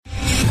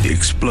The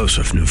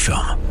explosive new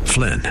film,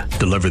 Flynn,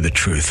 deliver the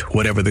truth,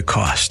 whatever the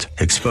cost,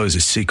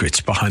 exposes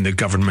secrets behind the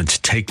government's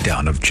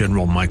takedown of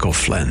General Michael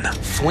Flynn.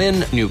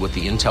 Flynn knew what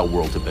the intel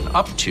world had been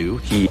up to.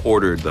 He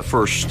ordered the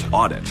first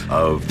audit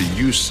of the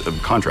use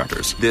of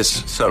contractors.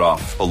 This set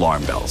off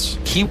alarm bells.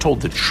 He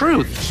told the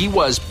truth. He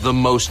was the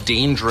most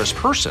dangerous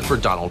person for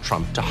Donald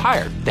Trump to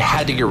hire. They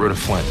had to get rid of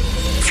Flynn.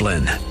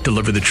 Flynn,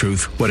 deliver the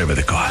truth, whatever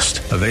the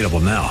cost. Available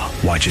now.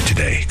 Watch it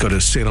today. Go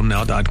to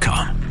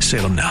salemnow.com.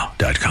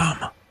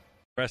 salemnow.com.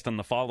 Rest on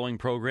the following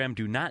program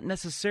do not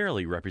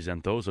necessarily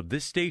represent those of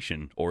this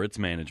station or its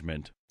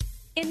management.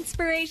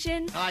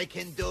 Inspiration. I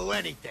can do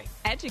anything.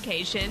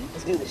 Education.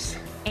 Let's do this.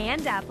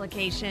 And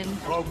application.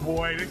 Oh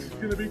boy, this is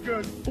going to be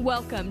good.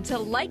 Welcome to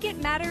Like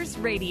It Matters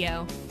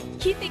Radio.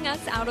 Keeping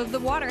us out of the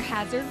water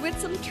hazard with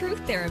some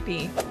truth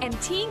therapy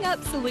and teeing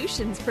up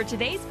solutions for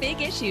today's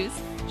big issues.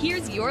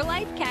 Here's your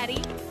life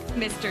caddy,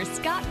 Mr.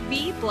 Scott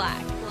V.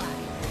 Black.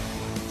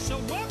 So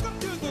welcome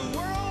to the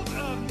world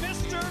of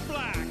Mr.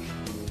 Black.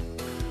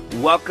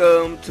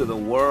 Welcome to the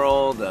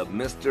world of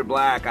Mr.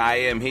 Black. I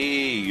am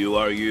he, you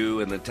are you,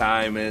 and the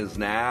time is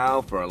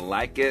now for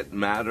Like It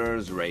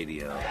Matters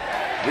Radio.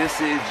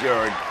 This is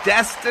your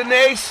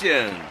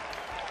destination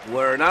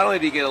where not only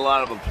do you get a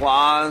lot of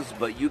applause,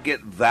 but you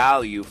get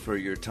value for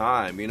your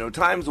time. You know,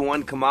 time's the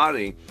one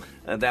commodity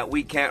that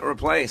we can't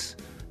replace.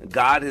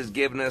 God has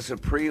given us a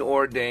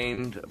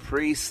preordained,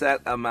 preset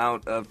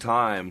amount of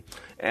time,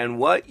 and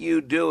what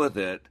you do with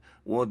it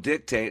will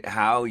dictate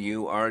how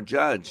you are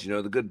judged. You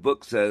know, the good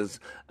book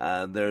says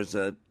there's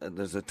a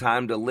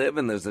time to live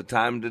and there's a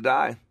time to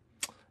die.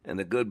 And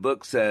the good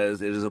book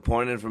says it is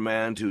appointed for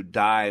man to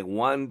die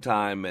one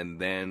time and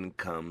then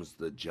comes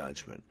the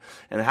judgment.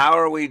 And how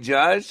are we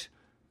judged?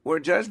 We're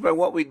judged by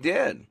what we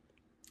did.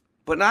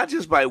 But not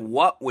just by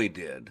what we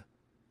did,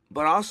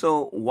 but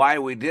also why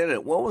we did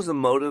it. What was the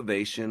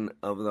motivation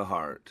of the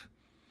heart?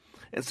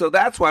 And so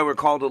that's why we're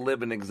called to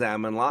live and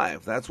examine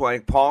life. That's why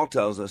Paul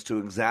tells us to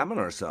examine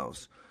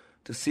ourselves,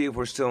 to see if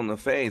we're still in the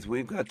faith.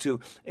 We've got to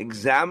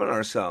examine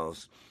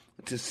ourselves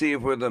to see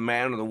if we're the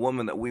man or the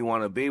woman that we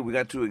want to be. We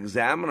got to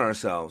examine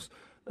ourselves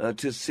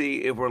to see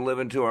if we're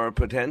living to our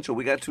potential.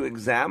 We got to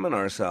examine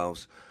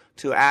ourselves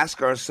to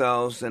ask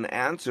ourselves and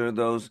answer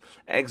those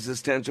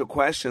existential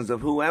questions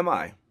of who am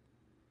I?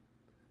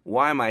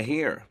 Why am I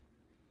here?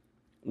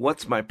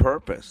 What's my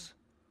purpose?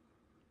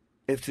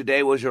 If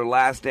today was your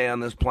last day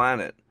on this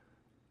planet,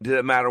 did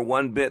it matter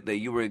one bit that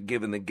you were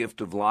given the gift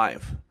of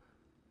life?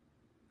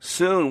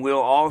 Soon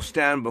we'll all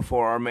stand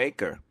before our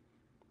Maker.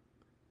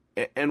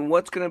 And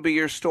what's going to be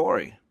your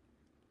story?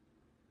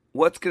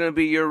 What's going to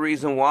be your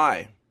reason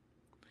why?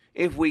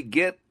 If we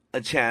get a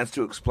chance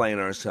to explain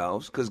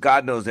ourselves, because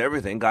God knows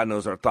everything. God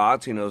knows our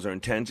thoughts. He knows our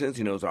intentions.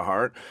 He knows our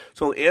heart.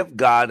 So if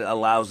God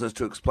allows us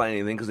to explain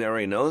anything, because He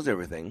already knows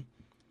everything,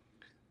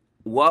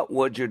 what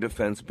would your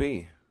defense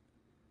be?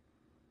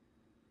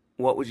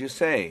 What would you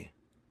say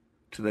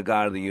to the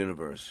God of the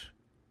universe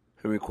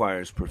who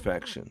requires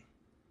perfection,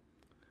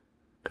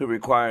 who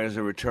requires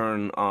a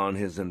return on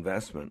His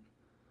investment?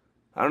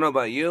 I don't know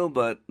about you,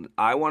 but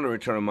I want a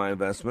return on my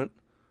investment.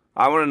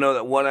 I want to know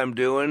that what I'm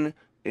doing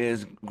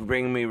is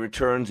bringing me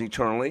returns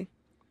eternally.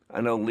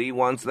 I know Lee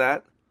wants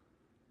that.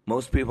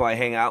 Most people I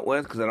hang out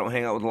with, because I don't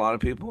hang out with a lot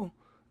of people,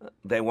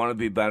 they want to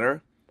be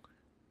better.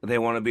 They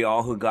want to be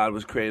all who God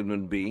was created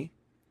them to be.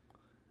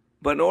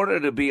 But in order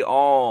to be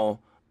all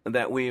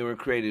that we were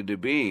created to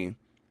be,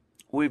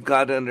 we've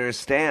got to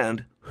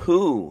understand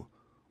who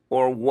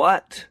or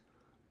what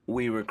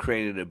we were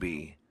created to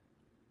be.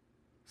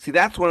 See,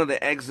 that's one of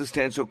the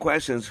existential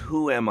questions.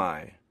 Who am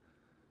I?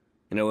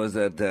 You know, was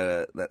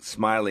that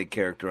Smiley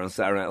character on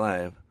Saturday Night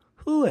Live?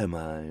 Who am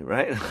I?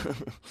 Right?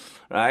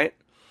 Right?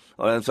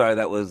 Oh, I'm sorry,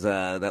 that was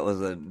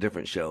a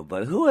different show.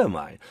 But who am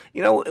I?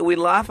 You know, we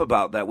laugh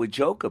about that. We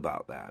joke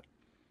about that.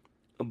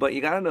 But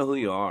you got to know who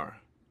you are.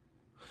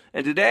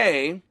 And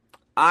today,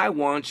 I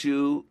want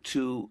you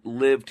to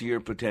live to your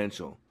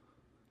potential.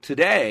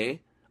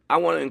 Today, I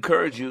want to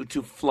encourage you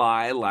to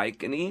fly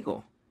like an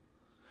eagle.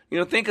 You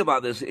know, think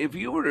about this. If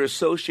you were to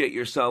associate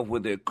yourself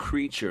with a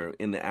creature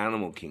in the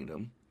animal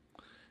kingdom,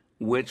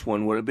 which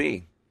one would it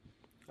be?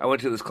 I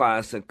went to this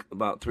class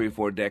about 3 or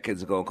 4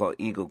 decades ago called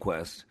Eagle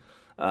Quest.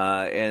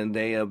 And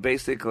they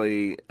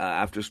basically,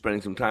 after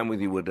spending some time with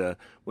you,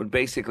 would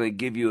basically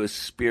give you a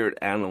spirit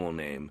animal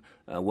name,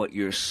 what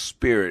your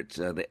spirit,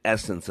 the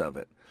essence of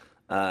it.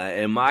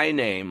 And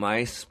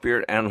my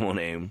spirit animal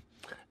name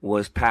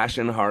was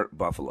Passion Heart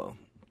Buffalo.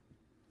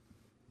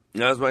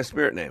 That was my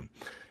spirit name.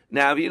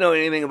 Now, if you know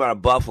anything about a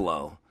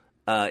buffalo,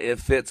 it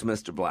fits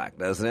Mr. Black,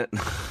 doesn't it?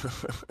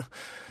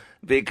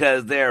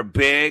 Because they're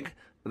big,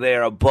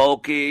 they're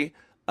bulky,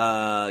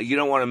 you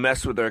don't want to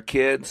mess with their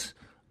kids.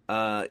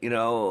 You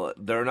know,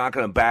 they're not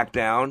going to back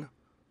down.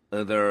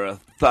 They're a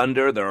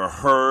thunder, they're a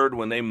herd.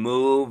 When they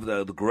move,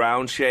 the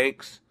ground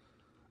shakes.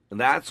 And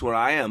that's what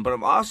I am. But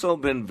I've also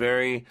been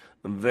very,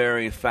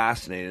 very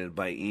fascinated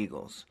by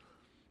eagles.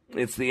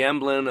 It's the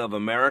emblem of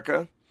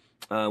America,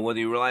 whether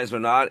you realize it or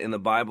not in the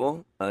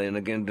Bible, and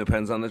again,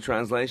 depends on the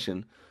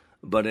translation.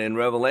 but in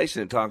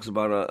Revelation it talks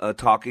about a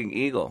talking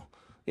eagle.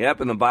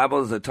 Yep, in the Bible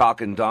there's a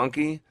talking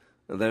donkey,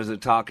 there's a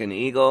talking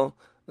eagle,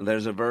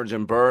 there's a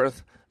virgin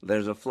birth,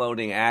 there's a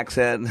floating axe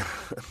head.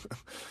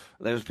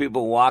 There's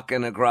people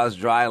walking across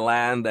dry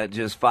land that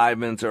just 5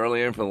 minutes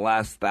earlier for the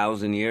last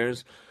 1,000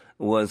 years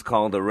was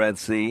called the Red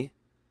Sea.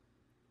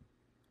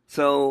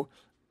 So,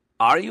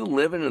 are you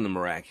living in the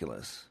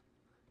miraculous?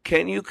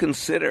 Can you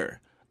consider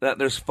that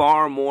there's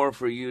far more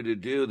for you to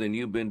do than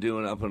you've been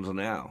doing up until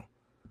now?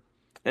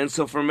 And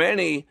so for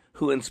many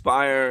who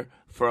inspire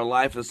for a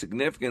life of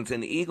significance,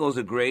 an eagle is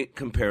a great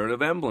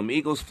comparative emblem.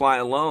 Eagles fly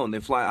alone. They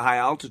fly at high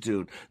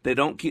altitude. They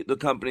don't keep the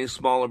company of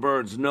smaller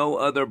birds. No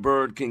other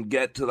bird can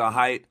get to the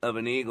height of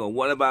an eagle.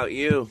 What about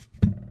you?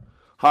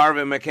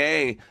 Harvey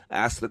Mackay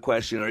asked the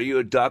question, are you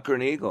a duck or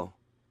an eagle?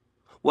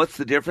 What's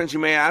the difference, you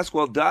may ask?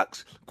 Well,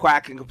 ducks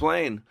quack and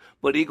complain,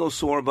 but eagles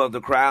soar above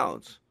the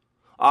crowds.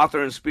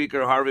 Author and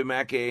speaker Harvey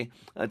Mackay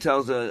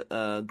tells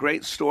a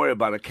great story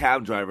about a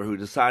cab driver who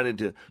decided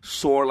to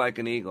soar like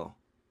an eagle.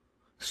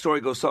 The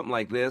story goes something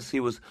like this. He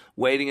was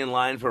waiting in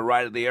line for a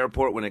ride at the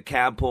airport when a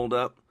cab pulled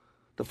up.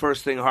 The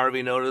first thing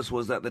Harvey noticed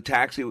was that the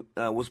taxi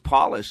was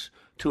polished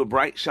to a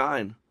bright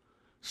shine.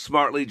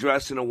 Smartly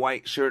dressed in a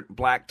white shirt,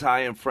 black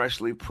tie, and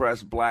freshly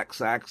pressed black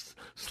slacks,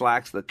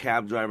 the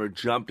cab driver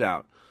jumped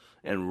out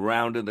and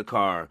rounded the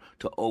car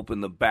to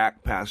open the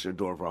back passenger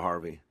door for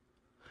Harvey.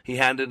 He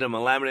handed him a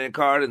laminated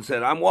card and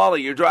said, I'm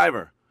Wally, your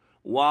driver.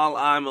 While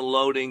I'm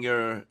loading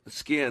your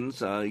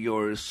skins,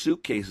 your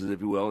suitcases,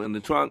 if you will, in the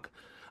trunk,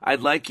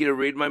 I'd like you to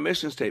read my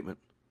mission statement.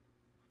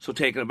 So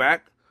taken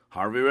aback,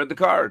 Harvey read the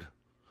card.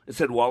 It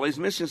said Wally's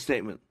mission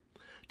statement.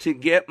 To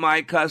get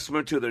my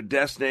customer to their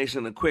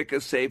destination the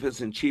quickest,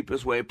 safest, and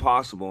cheapest way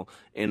possible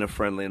in a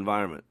friendly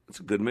environment. It's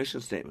a good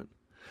mission statement.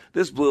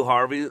 This blew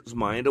Harvey's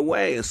mind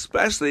away,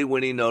 especially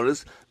when he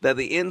noticed that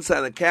the inside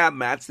of the cab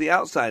matched the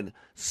outside,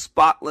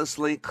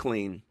 spotlessly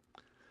clean.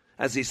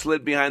 As he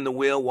slid behind the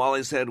wheel,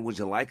 Wally said, would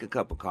you like a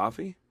cup of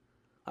coffee?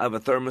 I have a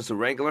thermos of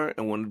regular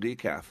and one of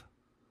decaf.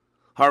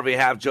 Harvey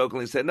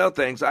half-jokingly said, no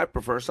thanks, I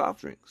prefer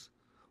soft drinks.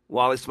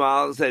 Wally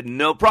smiled and said,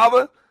 no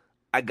problem.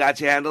 I got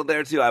you handled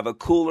there too. I have a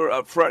cooler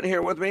up front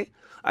here with me.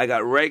 I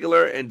got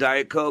regular and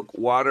Diet Coke,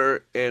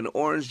 water, and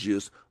orange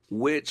juice.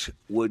 Which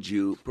would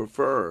you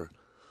prefer?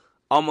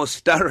 Almost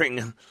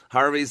stuttering,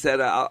 Harvey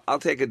said, I'll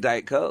take a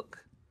Diet Coke.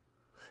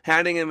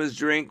 Handing him his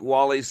drink,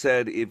 Wally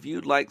said, if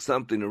you'd like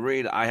something to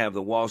read, I have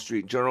the Wall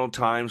Street Journal,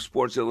 Times,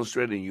 Sports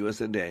Illustrated, and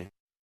USA Today.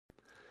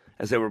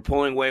 As they were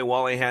pulling away,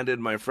 Wally handed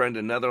my friend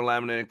another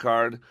laminated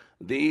card.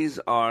 These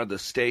are the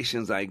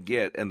stations I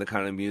get and the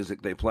kind of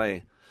music they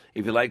play.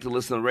 If you'd like to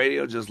listen to the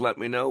radio, just let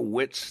me know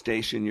which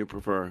station you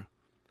prefer.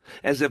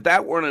 As if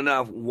that weren't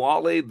enough,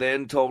 Wally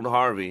then told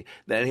Harvey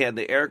that he had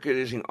the air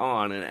conditioning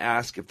on and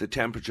asked if the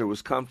temperature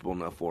was comfortable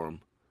enough for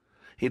him.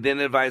 He then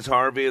advised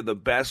Harvey of the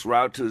best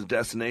route to his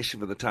destination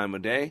for the time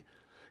of day.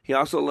 He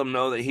also let him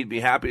know that he'd be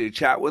happy to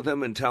chat with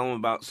him and tell him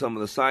about some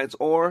of the sites,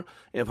 or,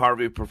 if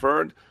Harvey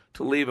preferred,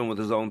 to leave him with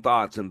his own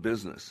thoughts and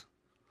business.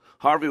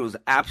 Harvey was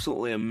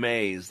absolutely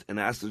amazed and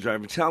asked the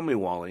driver, tell me,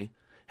 Wally,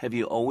 have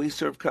you always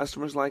served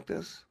customers like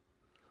this?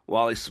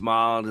 Wally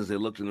smiled as they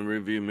looked in the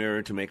rearview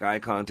mirror to make eye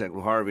contact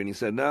with Harvey, and he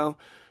said, no,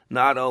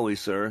 not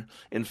always, sir.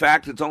 In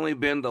fact, it's only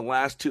been the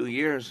last 2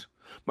 years.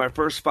 My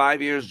first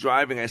 5 years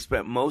driving, I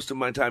spent most of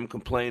my time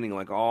complaining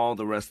like all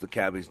the rest of the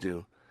cabbies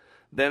do.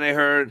 Then I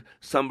heard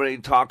somebody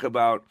talk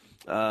about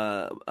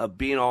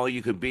being all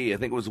you could be. I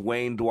think it was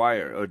Wayne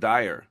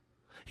Dyer.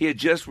 He had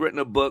just written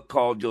a book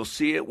called You'll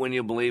See It When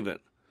You Believe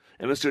It.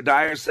 And Mr.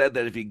 Dyer said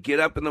that if you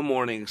get up in the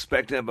morning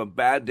expecting to have a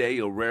bad day,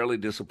 you'll rarely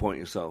disappoint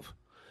yourself.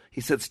 He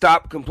said,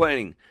 stop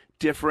complaining.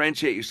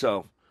 Differentiate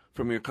yourself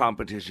from your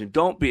competition.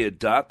 Don't be a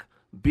duck.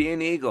 Be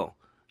an eagle.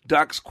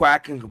 Ducks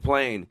quack and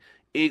complain.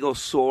 Eagles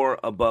soar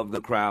above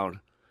the crowd.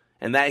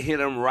 And that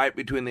hit him right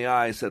between the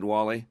eyes, said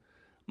Wally.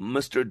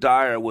 Mr.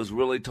 Dyer was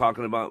really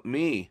talking about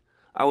me.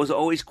 I was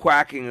always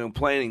quacking and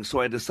complaining, so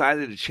I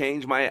decided to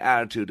change my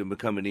attitude and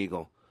become an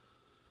eagle.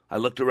 I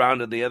looked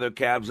around at the other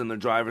cabs and the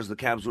drivers. The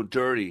cabs were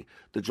dirty,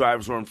 the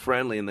drivers were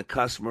unfriendly, and the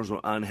customers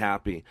were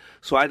unhappy.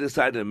 So I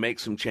decided to make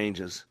some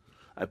changes.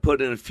 I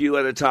put in a few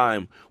at a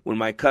time. When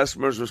my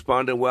customers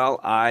responded well,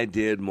 I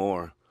did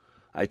more.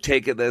 I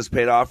take it that it's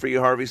paid off for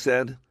you, Harvey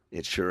said.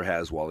 It sure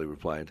has, Wally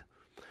replied.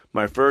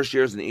 My first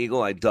year as an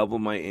eagle, I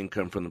doubled my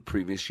income from the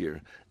previous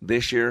year.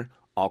 This year,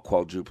 I'll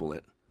quadruple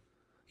it.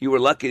 You were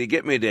lucky to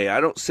get me today.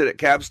 I don't sit at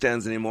cab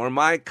stands anymore.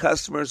 My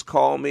customers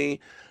call me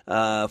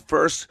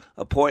first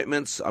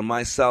appointments on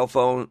my cell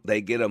phone.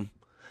 They get them.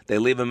 They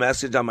leave a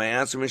message on my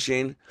answer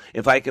machine.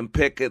 If I can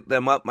pick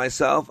them up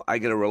myself, I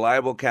get a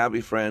reliable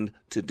cabbie friend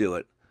to do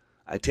it.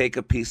 I take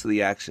a piece of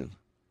the action.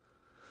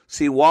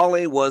 See,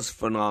 Wally was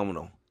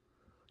phenomenal.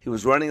 He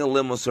was running a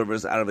limo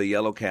service out of a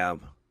yellow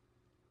cab.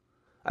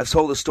 I've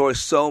told the story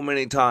so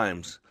many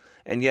times,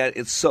 and yet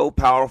it's so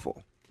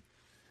powerful.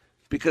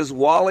 Because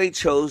Wally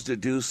chose to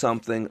do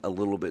something a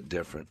little bit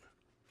different.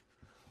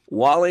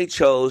 Wally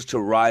chose to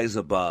rise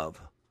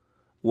above.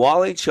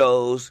 Wally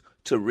chose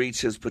to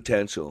reach his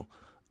potential.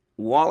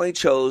 Wally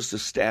chose to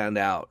stand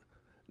out.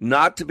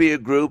 not to be a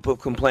group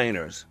of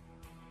complainers,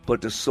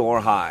 but to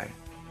soar high.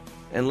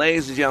 And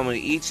ladies and gentlemen,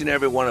 each and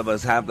every one of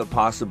us have the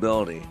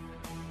possibility.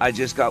 I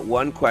just got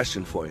one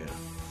question for you.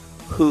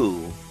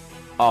 Who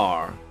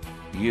are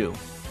you?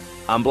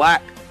 I'm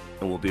Black,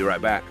 and we'll be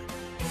right back.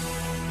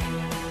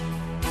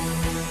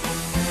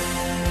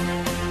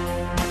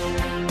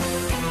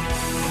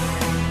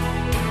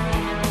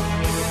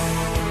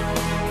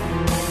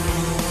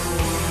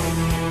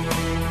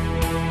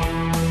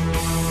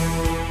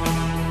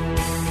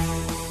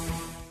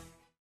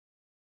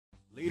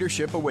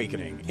 Leadership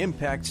Awakening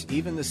impacts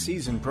even the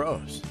seasoned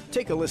pros.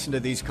 Take a listen to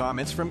these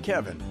comments from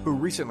Kevin, who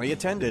recently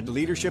attended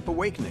Leadership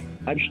Awakening.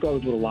 I've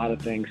struggled with a lot of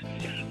things.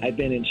 I've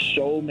been in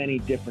so many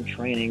different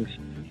trainings,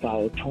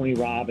 followed Tony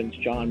Robbins,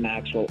 John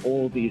Maxwell,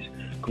 all of these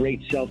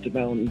great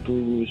self-development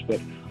gurus, but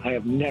I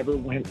have never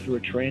went through a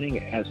training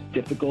as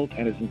difficult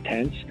and as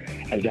intense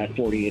as that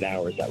 48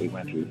 hours that we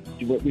went through.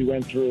 What we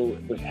went through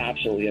was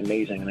absolutely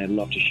amazing, and I'd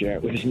love to share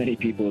it with as many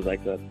people as I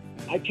could.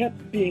 I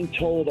kept being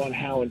told on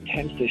how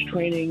intense this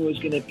training was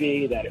going to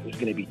be, that it was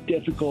going to be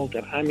difficult.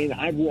 And I mean,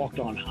 I've walked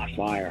on hot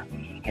fire.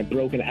 I've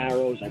broken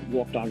arrows. I've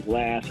walked on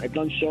glass. I've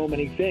done so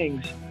many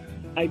things.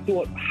 I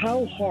thought,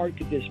 how hard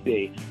could this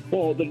be?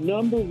 Well, the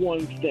number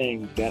one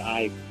thing that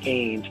I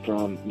gained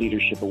from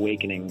Leadership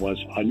Awakening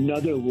was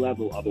another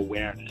level of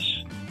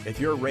awareness. If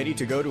you're ready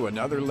to go to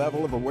another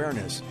level of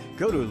awareness,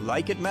 go to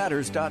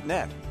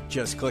likeitmatters.net.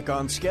 Just click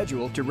on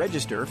schedule to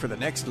register for the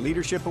next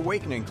Leadership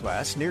Awakening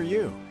class near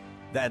you.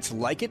 That's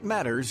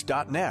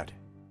likeitmatters.net.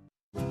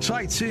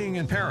 Sightseeing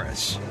in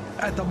Paris,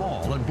 at the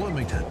mall in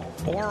Bloomington,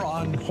 or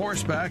on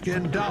horseback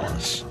in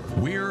Dallas.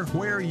 We're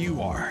where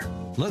you are.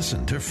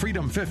 Listen to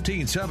Freedom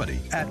 1570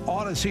 at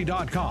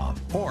Odyssey.com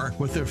or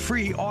with the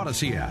free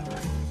Odyssey app.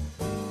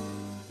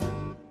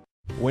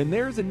 When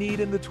there's a need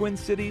in the Twin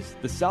Cities,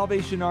 the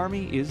Salvation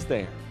Army is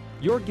there.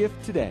 Your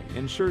gift today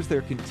ensures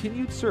their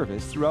continued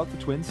service throughout the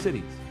Twin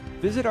Cities.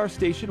 Visit our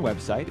station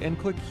website and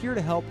click Here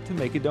to Help to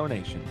make a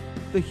donation.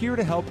 The Here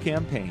to Help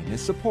campaign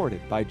is supported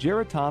by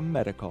Geratom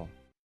Medical.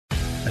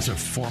 As a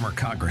former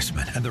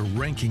congressman and the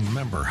ranking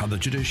member on the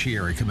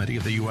Judiciary Committee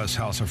of the U.S.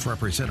 House of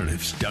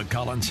Representatives, Doug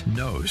Collins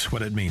knows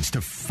what it means to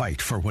fight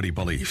for what he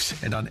believes.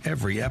 And on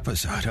every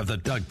episode of the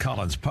Doug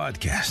Collins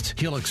podcast,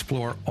 he'll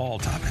explore all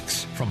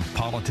topics, from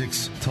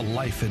politics to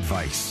life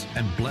advice,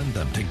 and blend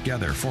them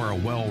together for a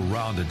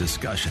well-rounded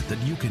discussion that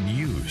you can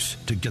use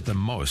to get the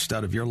most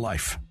out of your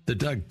life. The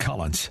Doug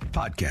Collins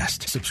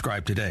Podcast.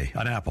 Subscribe today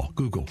on Apple,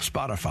 Google,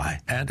 Spotify,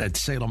 and at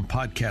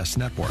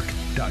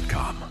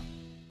SalemPodcastNetwork.com.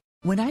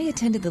 When I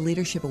attended the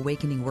Leadership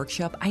Awakening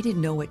workshop, I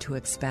didn't know what to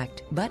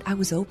expect, but I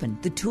was open.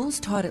 The tools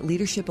taught at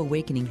Leadership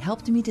Awakening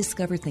helped me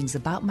discover things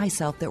about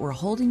myself that were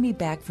holding me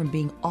back from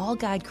being all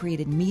God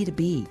created me to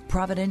be.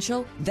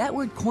 Providential? That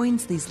word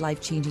coins these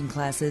life-changing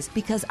classes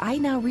because I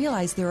now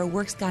realize there are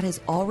works God has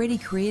already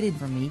created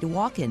for me to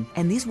walk in,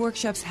 and these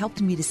workshops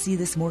helped me to see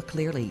this more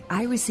clearly.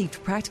 I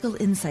received practical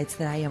insights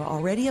that I am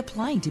already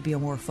applying to be a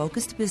more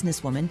focused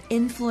businesswoman,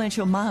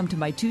 influential mom to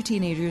my 2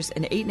 teenagers,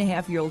 an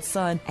 8.5-year-old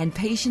son, and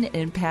patient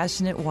and passionate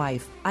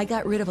wife. I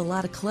got rid of a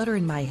lot of clutter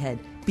in my head.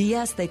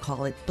 BS, they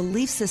call it,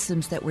 belief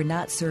systems that were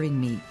not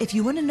serving me. If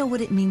you want to know what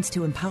it means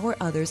to empower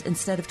others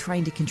instead of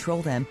trying to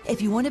control them,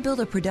 if you want to build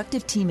a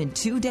productive team in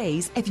 2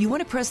 days, if you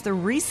want to press the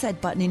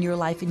reset button in your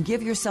life and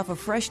give yourself a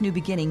fresh new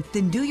beginning,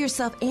 then do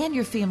yourself and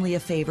your family a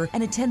favor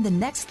and attend the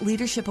next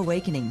Leadership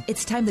Awakening.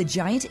 It's time the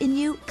giant in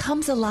you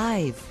comes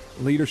alive.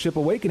 Leadership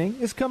Awakening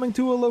is coming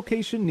to a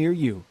location near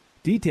you.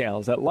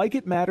 Details at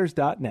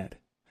likeitmatters.net.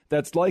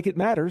 That's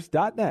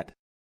likeitmatters.net.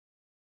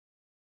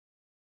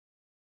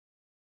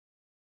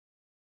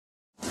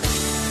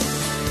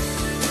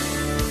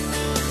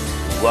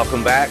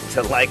 Welcome back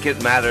to Like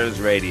It Matters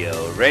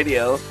Radio.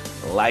 Radio,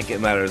 like it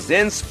matters,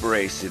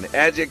 inspiration,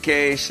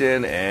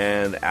 education,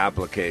 and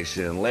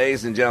application.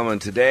 Ladies and gentlemen,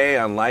 today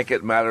on Like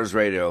It Matters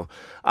Radio,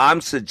 I'm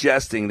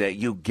suggesting that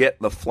you get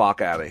the flock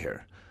out of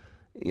here.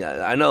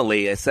 Yeah, I know,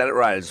 Lee, I said it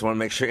right. I just want to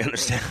make sure you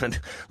understand.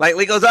 Like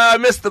Lee goes, I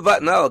missed the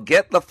button. No,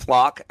 get the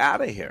flock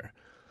out of here.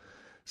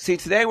 See,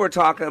 today we're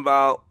talking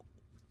about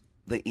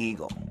the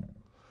eagle.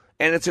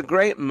 And it's a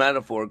great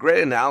metaphor, a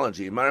great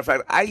analogy. Matter of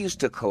fact, I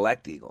used to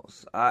collect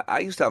eagles. I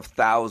used to have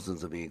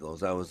thousands of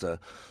eagles. I was a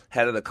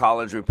head of the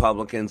College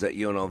Republicans at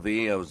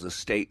UNLV. I was the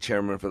state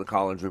chairman for the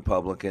College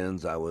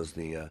Republicans. I was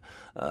the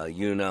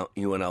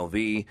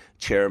UNLV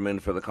chairman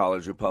for the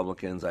College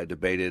Republicans. I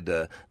debated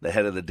the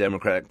head of the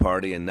Democratic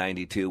Party in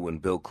 '92 when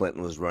Bill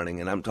Clinton was running.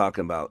 And I'm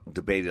talking about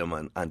debating him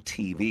on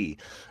TV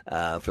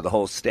for the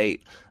whole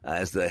state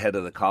as the head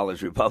of the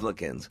College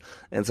Republicans.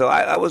 And so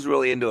I was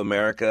really into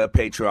America,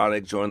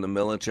 patriotic, joined the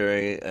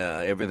military.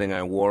 Everything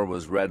I wore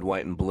was red,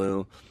 white, and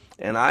blue.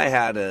 And I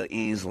had I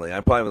probably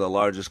have the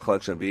largest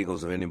collection of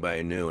eagles of anybody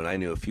I knew, and I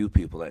knew a few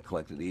people that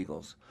collected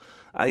eagles.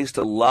 I used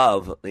to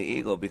love the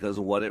eagle because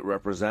of what it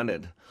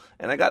represented.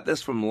 And I got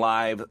this from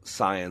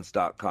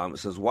livescience.com. It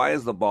says, why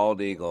is the bald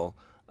eagle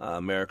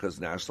America's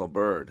national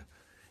bird?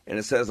 And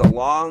it says,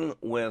 along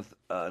with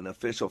an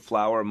official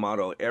flower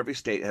motto, every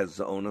state has its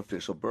own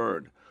official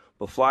bird.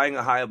 But flying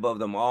high above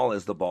them all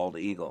is the bald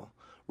eagle.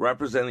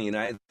 representing the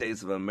United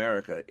States of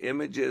America.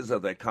 Images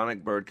of the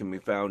iconic bird can be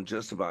found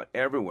just about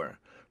everywhere,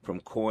 from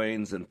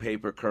coins and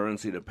paper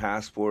currency to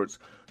passports,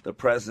 the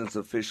president's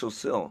official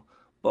seal.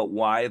 But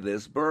why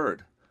this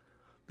bird?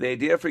 The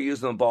idea for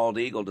using the bald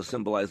eagle to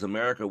symbolize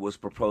America was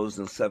proposed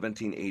in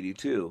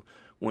 1782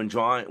 when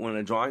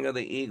a drawing of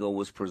the eagle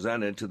was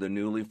presented to the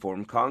newly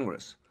formed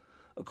Congress.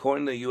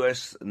 According to the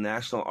U.S.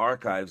 National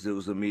Archives, it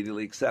was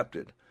immediately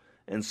accepted,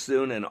 and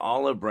soon an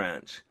olive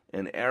branch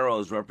and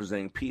arrows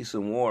representing peace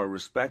and war,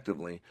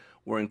 respectively,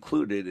 were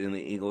included in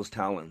the eagle's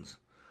talons.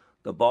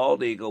 The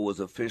bald eagle was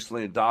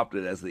officially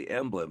adopted as the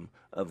emblem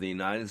of the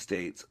United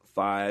States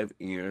 5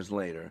 years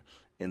later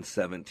in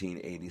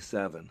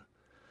 1787.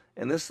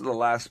 And this is the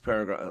last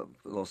paragraph,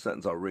 little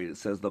sentence I'll read. It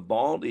says, the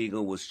bald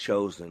eagle was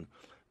chosen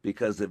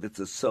because of its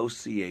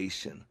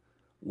association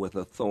with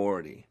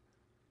authority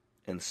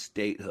and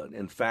statehood.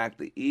 In fact,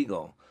 the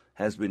eagle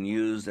has been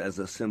used as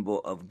a symbol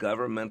of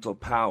governmental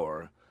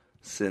power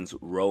since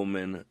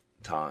Roman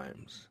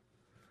times.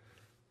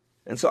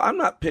 And so I'm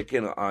not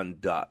picking on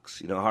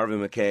ducks. Harvey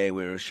Mackay,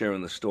 we were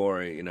sharing the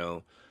story,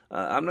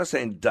 I'm not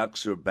saying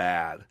ducks are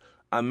bad.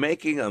 I'm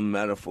making a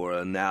metaphor, an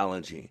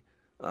analogy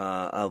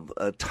of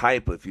a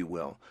type, if you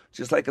will.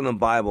 Just like in the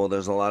Bible,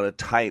 there's a lot of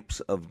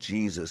types of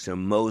Jesus.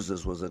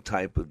 Moses was a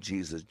type of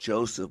Jesus.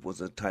 Joseph was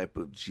a type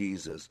of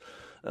Jesus.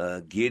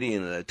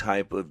 Gideon, a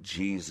type of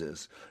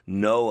Jesus.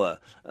 Noah,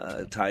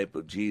 a type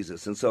of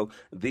Jesus. And so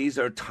these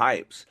are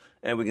types.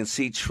 And we can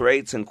see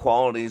traits and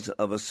qualities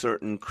of a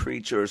certain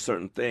creature, a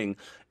certain thing,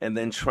 and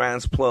then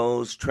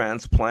transpose,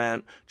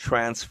 transplant,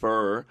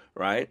 transfer,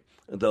 right,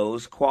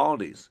 those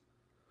qualities.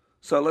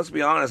 So let's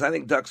be honest, I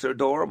think ducks are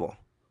adorable.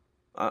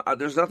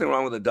 There's nothing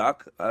wrong with a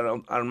duck.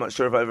 I'm not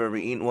sure if I've ever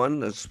eaten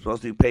one. It's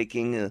supposed to be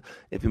Peking.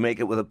 If you make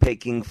it with a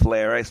Peking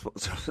flair, it's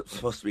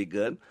supposed to be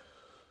good.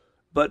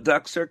 But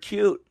ducks are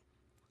cute.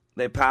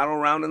 They paddle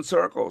around in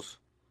circles.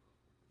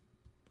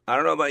 I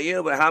don't know about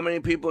you, but how many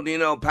people do you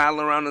know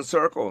paddling around in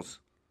circles?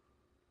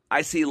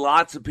 I see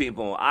lots of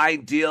people. I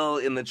deal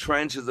in the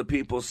trenches of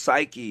people's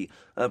psyche,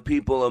 of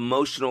people's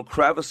emotional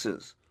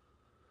crevices.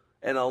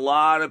 And a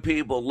lot of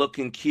people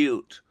looking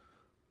cute,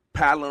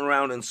 paddling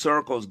around in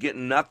circles,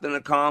 getting nothing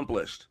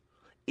accomplished.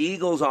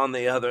 Eagles, on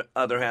the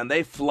other hand,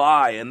 they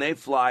fly, and they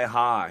fly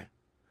high.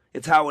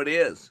 It's how it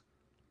is.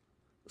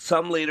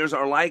 Some leaders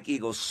are like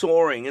eagles,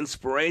 soaring,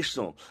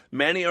 inspirational.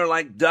 Many are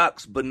like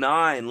ducks,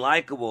 benign,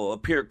 likable,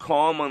 appear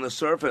calm on the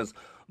surface,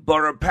 but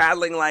are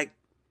paddling like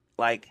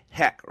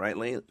heck, right,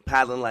 Lee?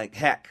 Paddling like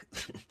heck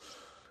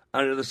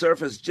under the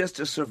surface just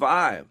to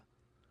survive.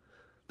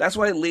 That's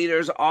why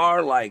leaders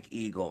are like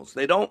eagles.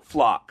 They don't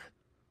flock.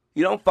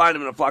 You don't find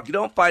them in a flock. You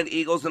don't find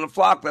eagles in a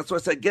flock. That's why I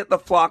said get the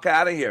flock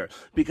out of here.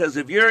 Because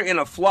if you're in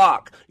a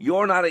flock,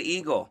 you're not an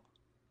eagle.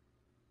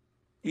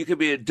 You could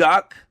be a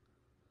duck.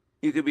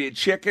 You could be a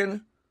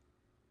chicken.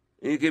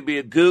 You could be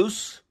a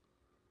goose.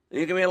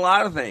 You can be a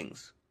lot of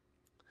things.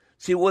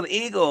 See, with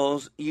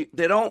eagles,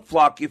 they don't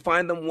flock. You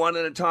find them one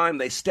at a time.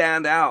 They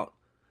stand out.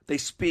 They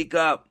speak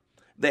up.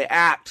 They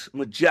act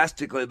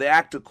majestically. They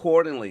act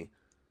accordingly.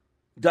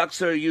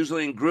 Ducks are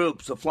usually in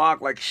groups. A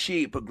flock, like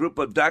sheep, a group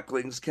of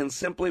ducklings, can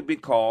simply be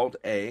called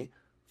a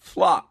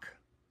flock.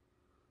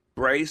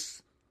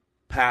 Brace,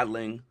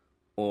 paddling,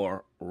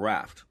 or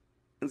raft.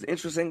 It's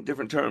interesting,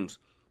 different terms.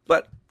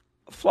 But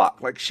a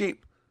flock, like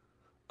sheep.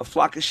 A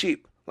flock of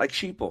sheep, like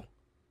sheeple.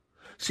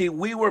 See,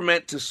 we were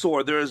meant to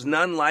soar. There is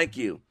none like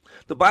you.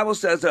 The Bible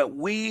says that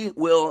we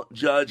will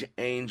judge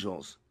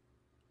angels.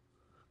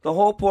 The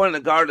whole point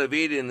of the Garden of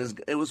Eden is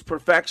it was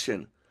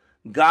perfection.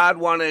 God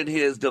wanted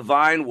his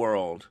divine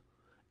world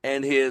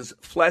and his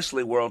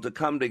fleshly world to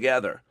come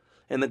together.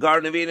 In the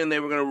Garden of Eden, they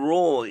were going to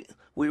rule.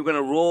 We were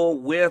going to rule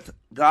with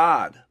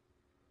God.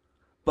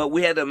 But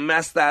we had to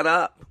mess that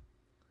up.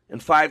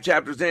 And 5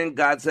 chapters in,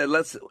 God said,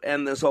 let's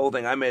end this whole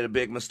thing. I made a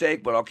big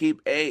mistake, but I'll keep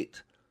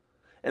 8.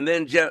 And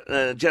then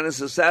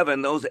Genesis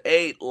 7, those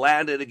 8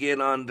 landed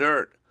again on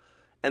dirt.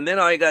 And then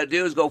all you got to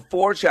do is go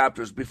 4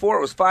 chapters. Before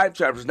it was 5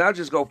 chapters. Now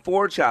just go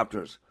 4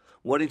 chapters.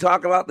 What do you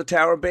talk about? The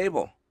Tower of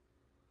Babel.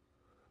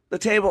 The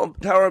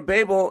Tower of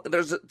Babel,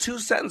 there's 2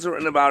 sentences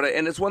written about it,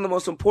 and it's one of the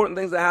most important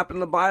things that happened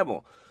in the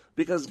Bible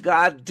because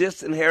God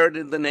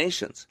disinherited the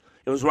nations.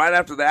 It was right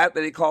after that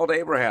he called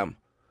Abraham.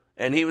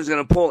 And he was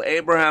going to pull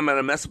Abraham out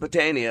of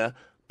Mesopotamia,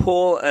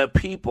 pull a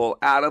people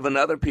out of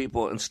another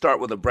people, and start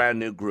with a brand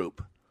new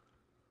group.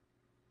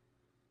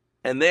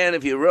 And then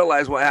if you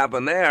realize what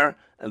happened there,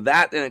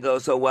 that didn't go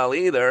so well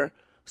either.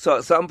 So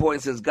at some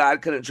point, since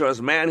God couldn't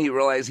trust man, he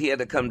realized he had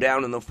to come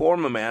down in the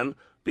form of man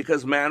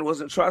because man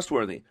wasn't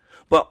trustworthy.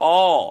 But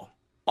all,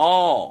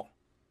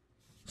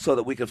 so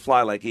that we could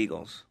fly like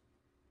eagles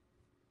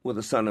with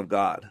the Son of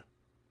God.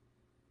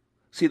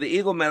 See, the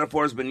eagle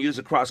metaphor has been used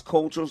across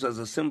cultures as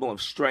a symbol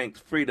of strength,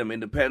 freedom,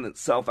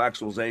 independence,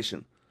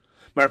 self-actualization.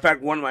 Matter of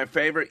fact, one of my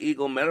favorite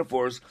eagle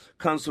metaphors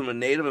comes from a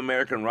Native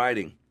American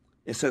writing.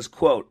 It says,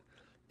 quote,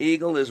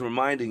 "Eagle is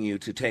reminding you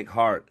to take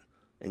heart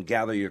and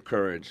gather your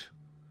courage.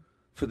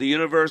 For the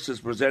universe is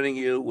presenting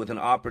you with an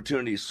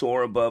opportunity to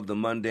soar above the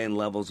mundane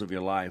levels of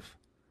your life.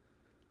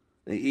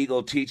 The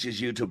eagle teaches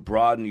you to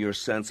broaden your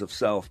sense of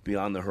self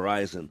beyond the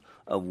horizon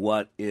of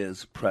what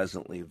is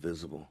presently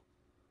visible.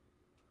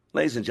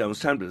 Ladies and gentlemen,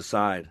 it's time to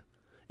decide.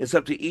 It's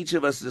up to each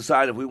of us to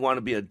decide if we want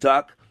to be a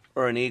duck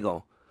or an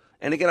eagle.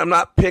 And again, I'm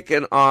not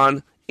picking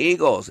on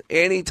eagles,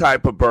 any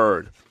type of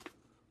bird.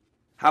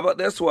 How about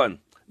this one?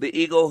 The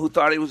eagle who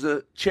thought he was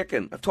a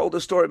chicken. I've told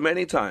this story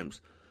many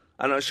times.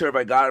 I'm not sure if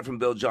I got it from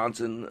Bill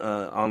Johnson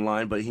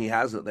online, but he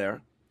has it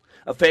there.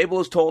 A fable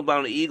is told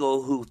about an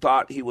eagle who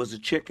thought he was a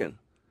chicken.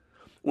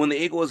 When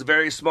the eagle was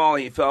very small,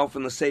 he fell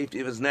from the safety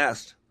of his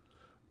nest.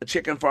 A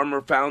chicken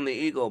farmer found the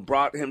eagle,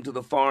 brought him to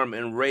the farm,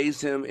 and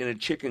raised him in a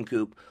chicken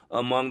coop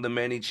among the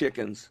many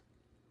chickens.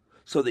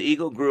 So the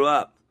eagle grew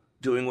up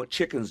doing what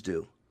chickens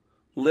do,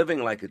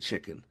 living like a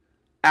chicken,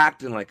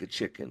 acting like a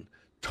chicken,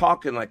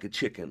 talking like a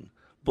chicken,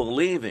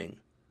 believing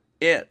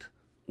it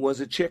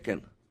was a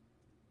chicken.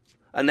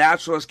 A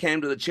naturalist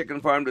came to the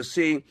chicken farm to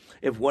see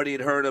if what he'd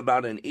heard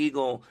about an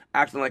eagle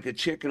acting like a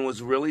chicken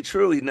was really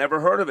true. He'd never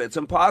heard of it. It's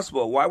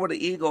impossible. Why would an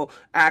eagle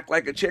act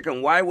like a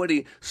chicken? Why would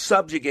he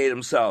subjugate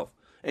himself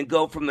and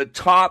go from the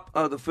top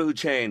of the food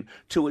chain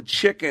to a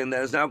chicken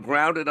that is now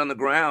grounded on the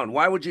ground?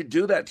 Why would you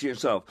do that to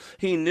yourself?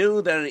 He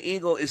knew that an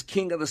eagle is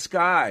king of the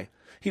sky.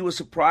 He was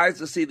surprised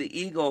to see the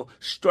eagle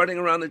strutting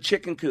around the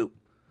chicken coop,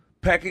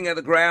 pecking at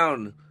the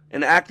ground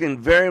and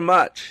acting very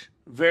much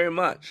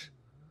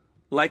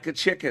like a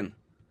chicken.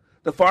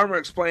 The farmer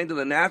explained to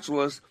the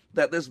naturalist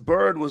that this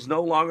bird was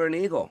no longer an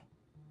eagle.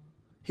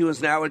 He was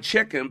now a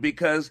chicken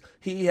because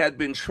he had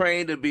been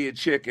trained to be a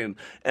chicken.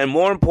 And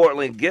more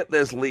importantly, get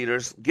this,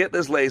 leaders, get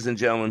this, ladies and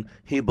gentlemen,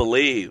 he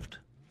believed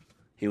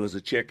he was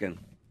a chicken.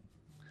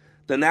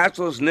 The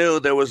naturalist knew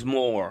there was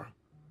more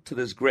to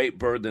this great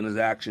bird than his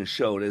actions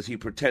showed as he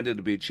pretended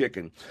to be a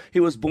chicken.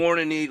 He was born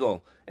an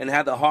eagle and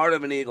had the heart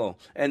of an eagle,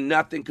 and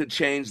nothing could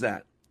change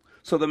that.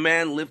 So the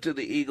man lifted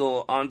the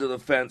eagle onto the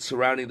fence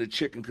surrounding the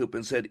chicken coop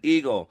and said,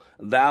 "Eagle,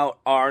 thou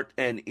art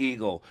an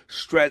eagle.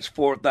 Stretch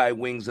forth thy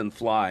wings and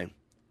fly."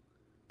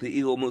 The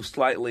eagle moved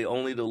slightly,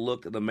 only to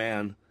look at the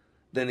man.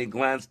 Then he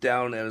glanced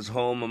down at his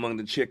home among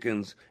the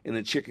chickens in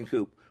the chicken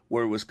coop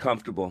where it was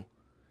comfortable.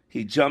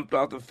 He jumped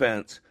off the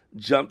fence,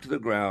 jumped to the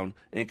ground,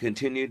 and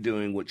continued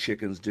doing what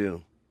chickens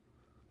do.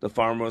 The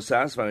farmer was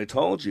satisfied. "I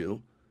told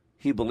you,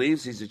 he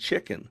believes he's a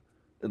chicken.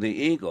 The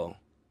eagle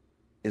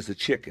is a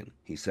chicken,"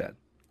 he said.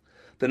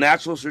 The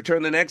naturalist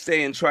returned the next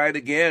day and tried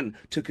again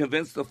to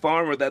convince the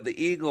farmer that the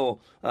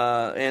eagle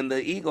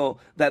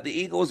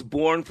was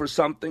born for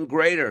something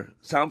greater.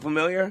 Sound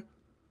familiar?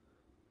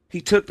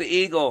 He took the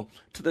eagle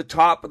to the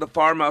top of the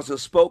farmhouse and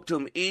spoke to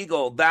him.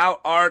 "Eagle,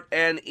 thou art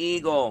an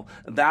eagle.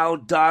 Thou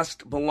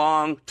dost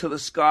belong to the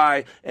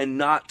sky and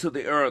not to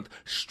the earth.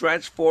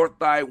 Stretch forth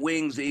thy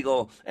wings,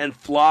 eagle, and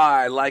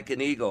fly like an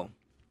eagle."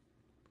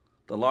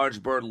 The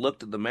large bird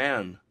looked at the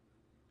man,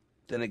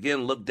 then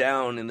again looked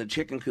down in the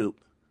chicken coop.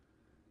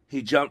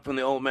 He jumped from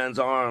the old man's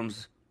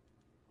arms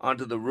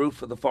onto the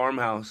roof of the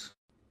farmhouse.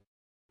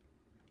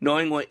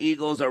 Knowing what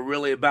eagles are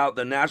really about,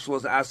 the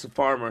naturalist asked the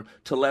farmer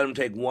to let him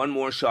take one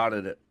more shot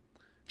at it.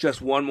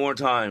 Just one more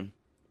time.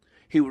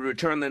 He would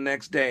return the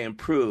next day and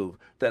prove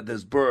that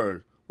this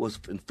bird was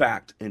in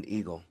fact an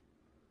eagle.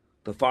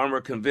 The farmer,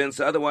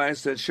 convinced otherwise,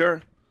 said,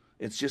 "Sure,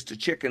 it's just a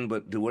chicken,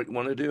 but do what you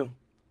want to do."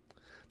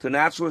 The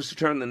naturalist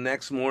returned the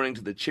next morning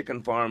to the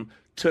chicken farm,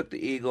 took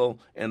the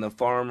eagle and the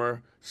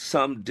farmer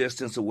some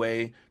distance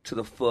away to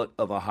the foot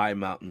of a high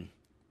mountain.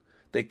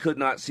 They could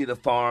not see the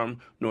farm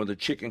nor the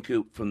chicken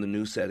coop from the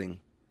new setting.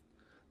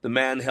 The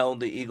man held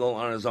the eagle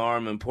on his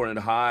arm and pointed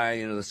high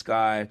into the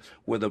sky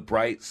where the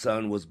bright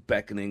sun was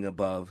beckoning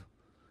above.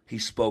 He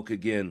spoke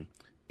again.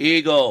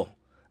 "Eagle,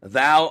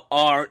 thou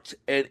art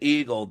an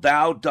eagle.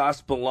 Thou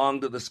dost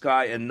belong to the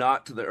sky and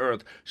not to the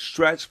earth.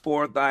 Stretch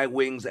forth thy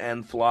wings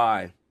and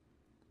fly."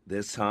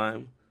 This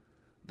time,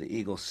 the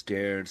eagle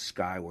stared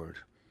skyward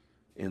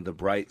in the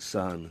bright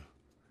sun.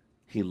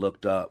 He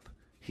looked up,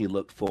 he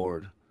looked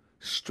forward,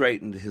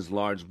 straightened his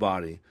large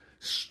body,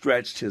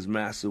 stretched his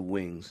massive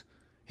wings.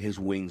 His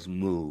wings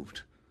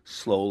moved,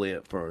 slowly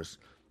at first,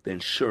 then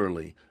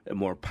surely and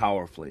more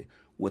powerfully.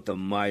 With a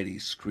mighty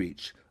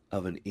screech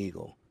of an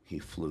eagle, he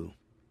flew.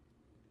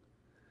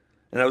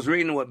 And I was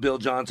reading what Bill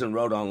Johnson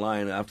wrote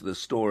online after the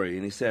story,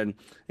 and he said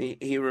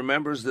he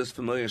remembers this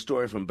familiar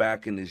story from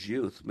back in his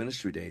youth,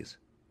 ministry days.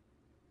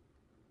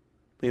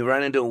 He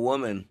ran into a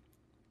woman.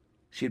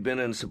 She'd been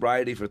in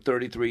sobriety for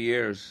 33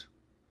 years.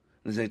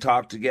 As they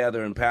talked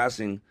together in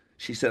passing,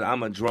 she said,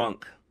 "I'm a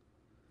drunk,"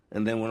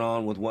 and then went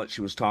on with what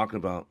she was talking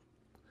about.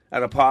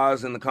 At a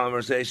pause in the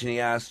conversation, he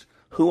asked,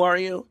 "Who are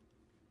you?"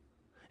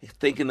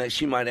 Thinking that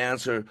she might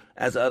answer,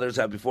 as others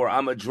have before,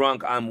 "I'm a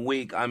drunk, I'm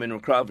weak, I'm in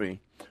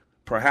recovery."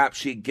 Perhaps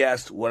she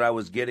guessed what I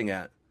was getting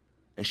at,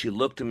 and she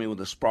looked at me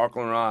with a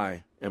sparkle in her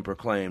eye and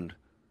proclaimed,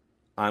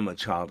 "I'm a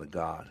child of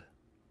God."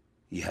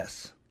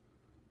 Yes.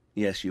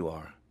 Yes, you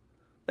are.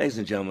 Ladies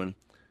and gentlemen,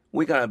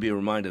 we got to be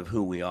reminded of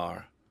who we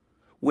are.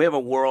 We have a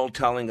world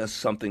telling us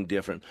something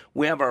different.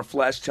 We have our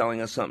flesh telling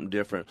us something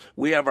different.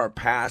 We have our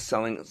past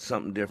telling us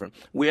something different.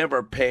 We have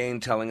our pain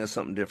telling us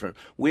something different.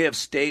 We have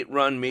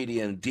state-run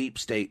media and deep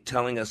state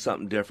telling us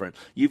something different.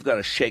 You've got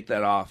to shake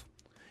that off.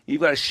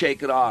 You've got to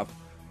shake it off.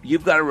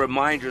 You've got to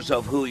remind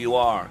yourself who you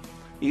are.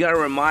 You got to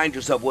remind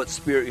yourself what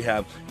spirit you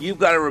have. You've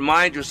got to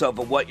remind yourself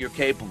of what you're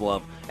capable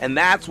of. And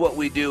that's what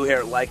we do here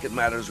at Like It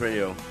Matters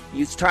Radio.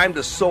 It's time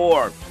to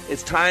soar.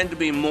 It's time to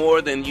be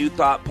more than you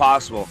thought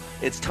possible.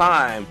 It's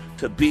time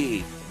to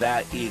be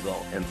that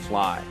eagle and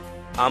fly.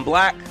 I'm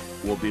Black.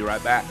 We'll be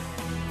right back.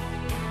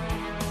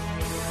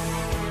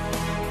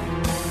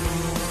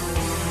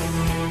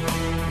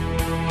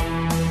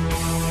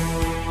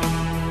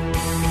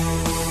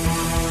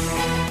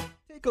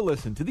 Take a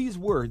listen to these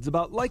words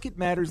about Like It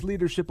Matters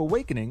Leadership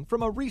Awakening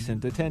from a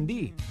recent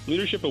attendee.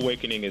 Leadership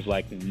Awakening is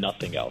like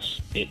nothing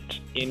else. It's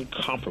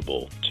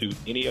incomparable to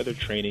any other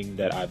training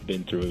that I've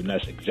been through, and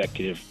that's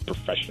executive,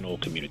 professional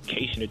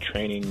communication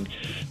training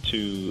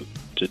to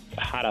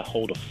how to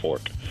hold a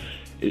fork.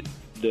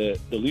 The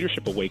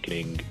Leadership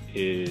Awakening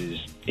is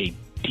a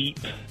deep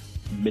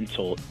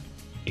mental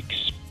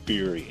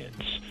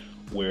experience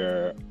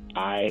where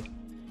I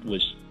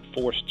was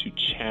forced to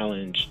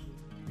challenge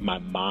my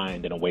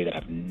mind in a way that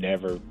I've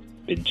never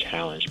been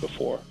challenged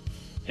before,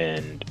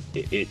 and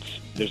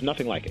there's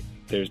nothing like it.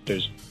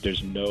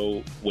 There's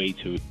no way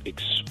to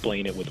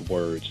explain it with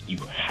words. You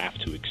have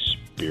to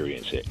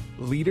experience it.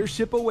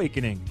 Leadership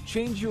Awakening.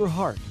 Change your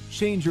heart,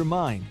 change your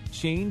mind,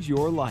 change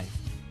your life.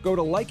 Go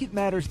to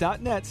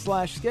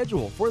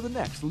likeitmatters.net/schedule for the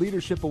next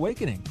Leadership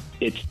Awakening.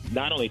 It's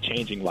not only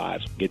changing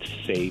lives, it's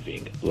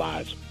saving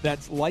lives.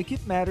 That's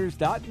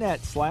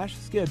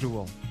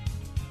likeitmatters.net/schedule.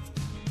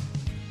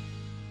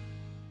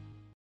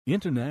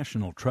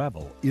 International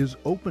travel is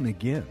open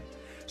again.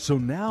 So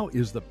now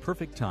is the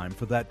perfect time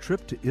for that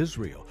trip to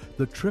Israel,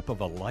 the trip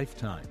of a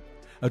lifetime.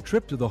 A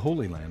trip to the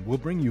Holy Land will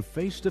bring you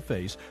face to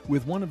face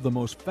with one of the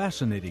most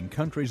fascinating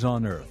countries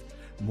on earth.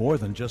 More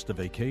than just a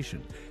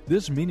vacation,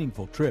 this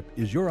meaningful trip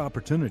is your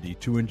opportunity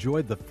to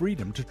enjoy the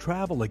freedom to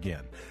travel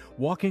again,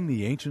 walking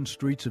the ancient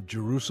streets of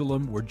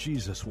Jerusalem where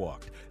Jesus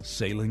walked,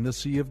 sailing the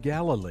Sea of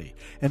Galilee,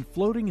 and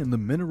floating in the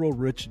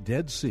mineral-rich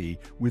Dead Sea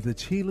with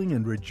its healing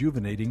and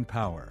rejuvenating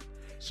power.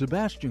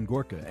 Sebastian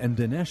Gorka and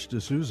Dinesh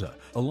D'Souza,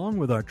 along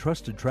with our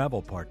trusted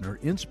travel partner,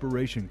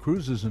 Inspiration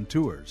Cruises and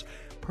Tours,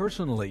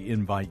 personally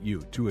invite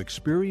you to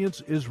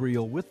experience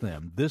Israel with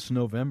them this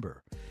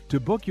November. To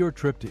book your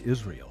trip to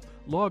Israel,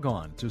 log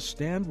on to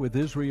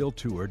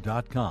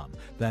standwithisraeltour.com.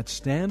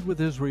 That's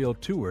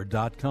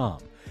standwithisraeltour.com.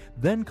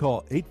 Then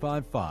call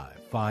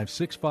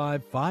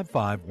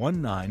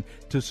 855-565-5519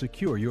 to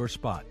secure your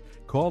spot.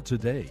 Call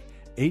today,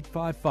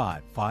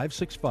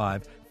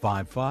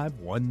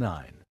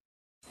 855-565-5519.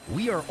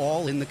 We are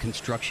all in the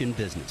construction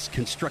business,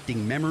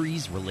 constructing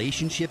memories,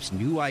 relationships,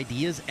 new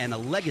ideas, and a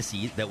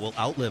legacy that will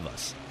outlive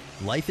us.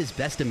 Life is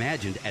best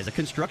imagined as a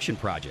construction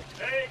project.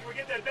 Hey, can we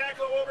get that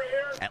backhoe over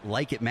here? At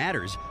Like It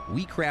Matters,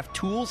 we craft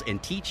tools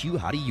and teach you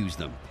how to use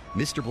them.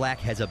 Mr. Black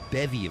has a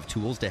bevy of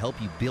tools to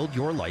help you build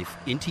your life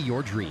into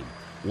your dream.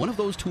 One of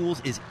those tools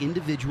is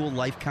individual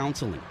life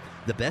counseling.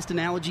 The best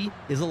analogy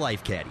is a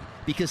life caddy,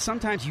 because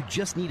sometimes you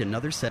just need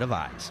another set of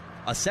eyes.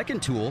 A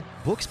second tool,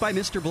 Books by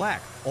Mr.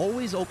 Black,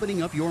 always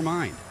opening up your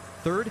mind.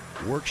 Third,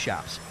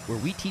 workshops, where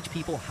we teach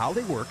people how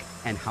they work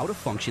and how to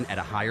function at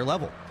a higher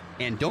level.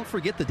 And don't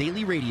forget the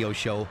daily radio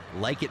show,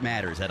 Like It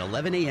Matters, at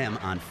 11 a.m.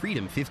 on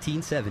Freedom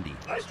 1570.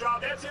 Nice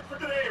job. That's it for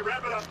today.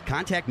 Wrap it up.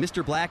 Contact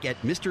Mr. Black at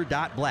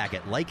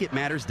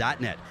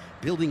mr.black@likeitmatters.net.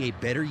 Building a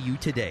better you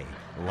today.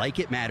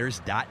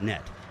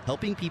 Likeitmatters.net.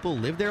 Helping people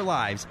live their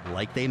lives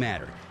like they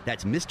matter.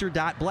 That's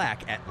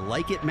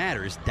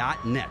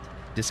mr.black@likeitmatters.net.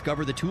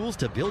 Discover the tools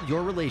to build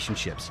your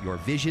relationships, your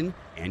vision,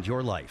 and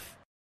your life.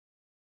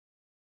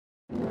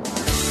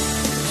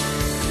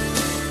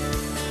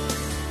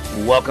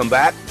 Welcome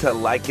back to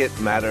Like It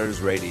Matters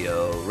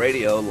Radio.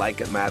 Radio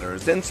Like It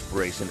Matters.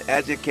 Inspiration,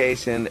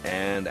 education,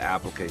 and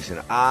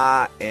application.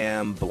 I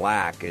am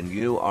Black, and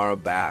you are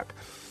back.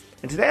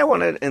 And today I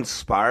want to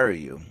inspire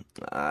you.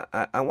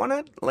 I want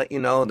to let you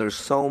know there's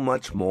so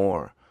much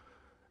more.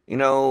 You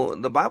know,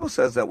 the Bible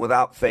says that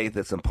without faith,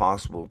 it's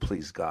impossible to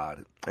please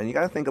God. And you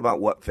got to think about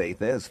what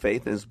faith is.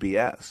 Faith is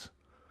BS.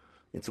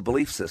 It's a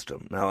belief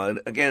system. Now,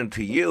 again,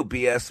 to you,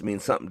 BS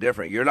means something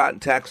different. You're not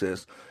in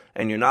Texas,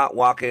 and you're not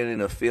walking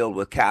in a field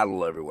with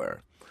cattle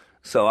everywhere.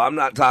 So I'm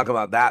not talking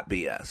about that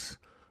BS.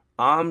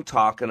 I'm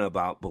talking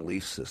about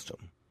belief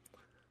system.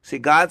 See,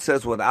 God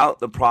says without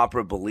the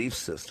proper belief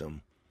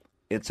system,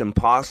 it's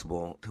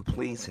impossible to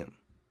please Him.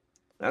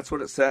 That's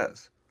what it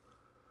says.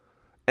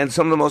 And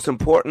some of the most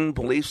important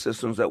belief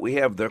systems that we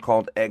have, they're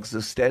called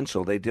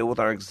existential. They deal with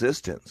our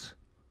existence.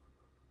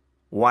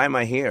 Why am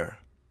I here?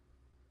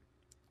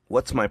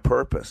 What's my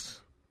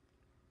purpose?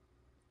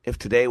 If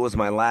today was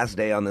my last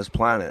day on this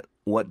planet,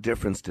 what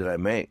difference did I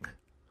make?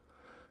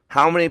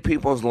 How many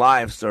people's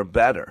lives are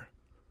better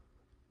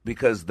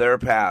because their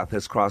path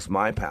has crossed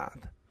my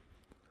path?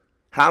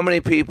 How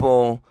many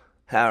people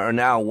are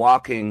now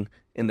walking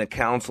in the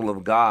counsel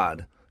of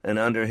God and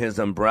under his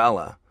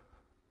umbrella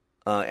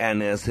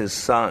and as his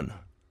son,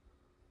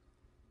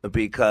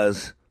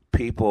 because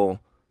people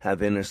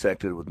have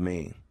intersected with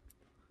me.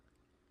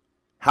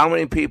 How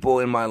many people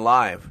in my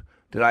life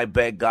did I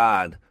beg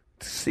God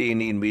to see a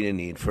need, meet a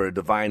need for a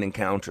divine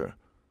encounter?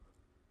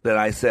 That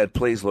I said,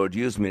 please, Lord,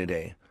 use me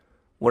today.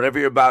 Whatever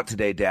you're about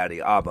today,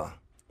 Daddy, Abba,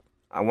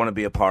 I want to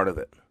be a part of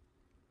it.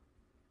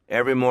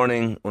 Every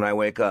morning when I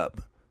wake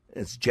up,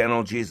 it's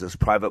General Jesus,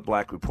 Private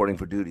Black, reporting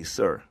for duty,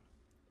 sir.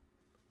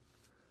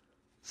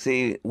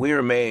 See, we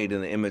are made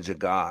in the image of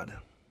God.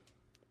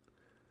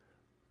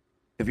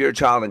 If you're a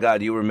child of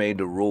God, you were made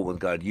to rule with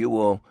God. You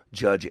will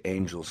judge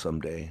angels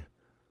someday.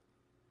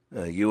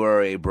 You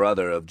are a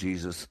brother of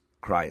Jesus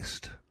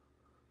Christ.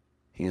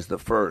 He's the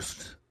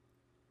first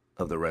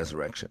of the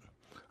resurrection.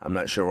 I'm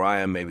not sure where I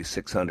am, maybe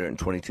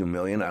 622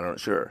 million. I'm not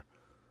sure.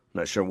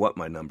 I'm not sure what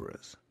my number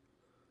is.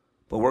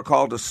 But we're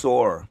called to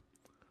soar.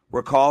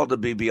 We're called to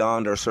be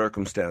beyond our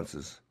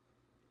circumstances.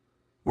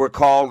 We're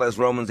called, as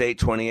Romans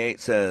 8:28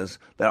 says,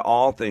 that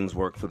all things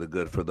work for the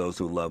good for those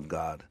who love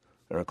God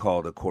and are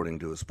called according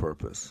to his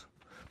purpose.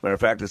 Matter of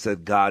fact, it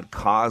said God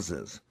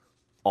causes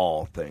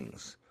all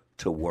things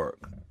to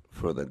work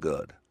for the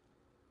good.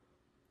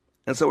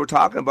 And so we're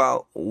talking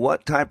about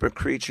what type of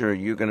creature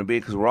you're going to be,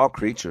 because we're all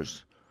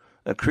creatures.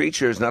 A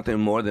creature is nothing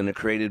more than a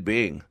created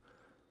being.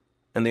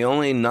 And the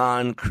only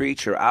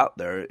non-creature out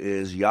there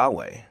is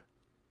Yahweh,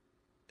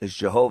 is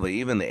Jehovah.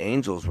 Even the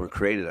angels were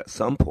created at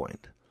some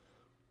point.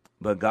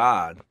 But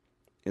God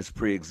is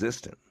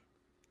pre-existent.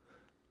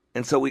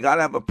 And so we got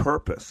to have a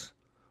purpose.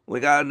 We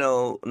got to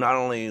know not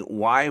only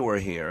why we're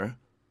here,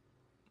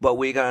 but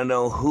we got to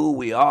know who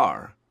we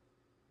are.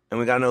 And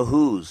we got to know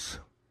whose.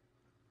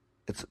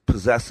 It's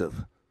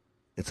possessive.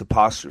 It's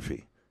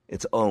apostrophe.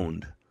 It's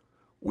owned.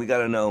 We got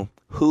to know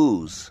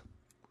whose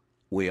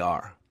we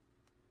are.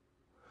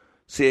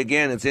 See,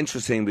 again, it's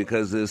interesting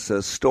because this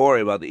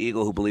story about the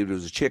eagle who believed it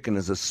was a chicken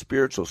is a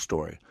spiritual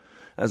story.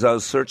 As I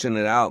was searching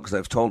it out, because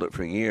I've told it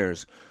for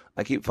years,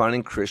 I keep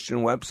finding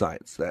Christian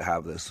websites that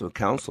have this, so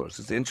counselors.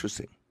 It's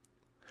interesting.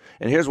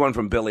 And here's one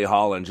from Billy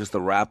Holland, just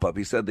the wrap-up.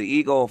 He said, the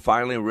eagle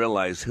finally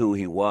realized who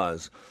he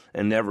was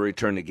and never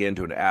returned again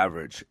to an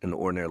average and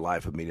ordinary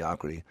life of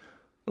mediocrity.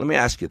 Let me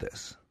ask you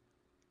this.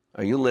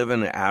 Are you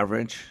living an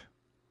average,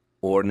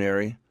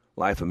 ordinary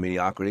life of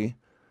mediocrity?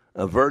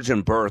 A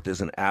virgin birth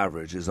isn't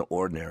average, isn't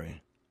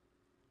ordinary.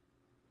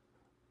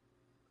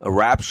 A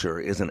rapture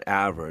isn't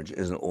average,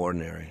 isn't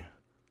ordinary.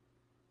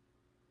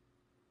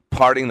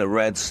 Parting the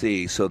Red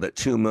Sea so that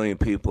 2 million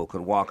people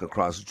could walk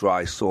across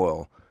dry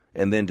soil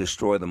and then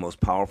destroy the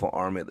most powerful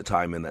army at the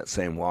time in that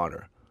same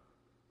water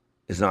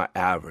is not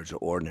average or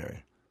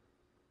ordinary.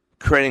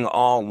 Creating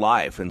all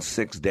life in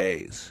 6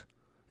 days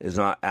is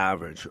not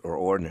average or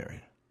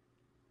ordinary.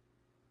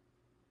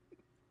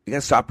 You got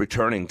to stop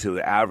returning to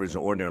the average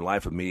and ordinary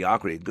life of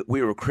mediocrity.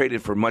 We were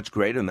created for much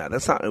greater than that.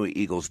 That's not what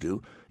eagles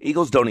do.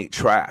 Eagles don't eat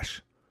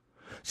trash.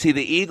 See,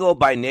 the eagle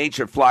by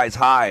nature flies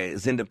high,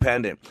 is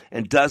independent,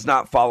 and does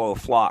not follow a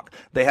flock.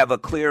 They have a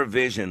clear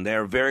vision. They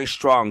are very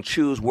strong,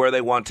 choose where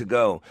they want to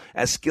go.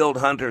 As skilled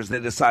hunters, they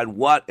decide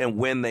what and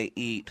when they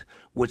eat,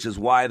 which is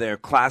why they are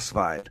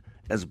classified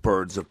as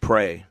birds of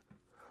prey.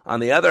 On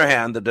the other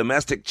hand, the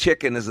domestic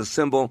chicken is a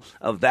symbol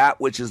of that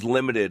which is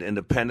limited and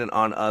dependent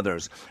on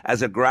others.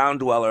 As a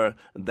ground dweller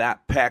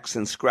that pecks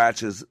and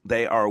scratches,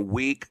 they are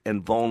weak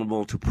and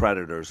vulnerable to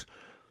predators.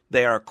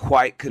 They are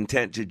quite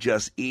content to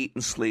just eat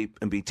and sleep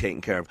and be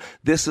taken care of.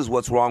 This is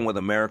what's wrong with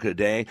America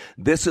today.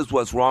 This is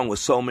what's wrong with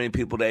so many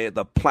people today.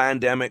 The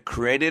pandemic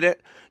created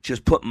it.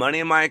 Just put money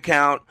in my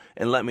account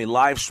and let me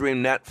live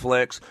stream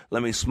Netflix.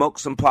 Let me smoke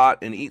some pot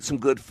and eat some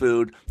good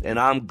food, and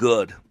I'm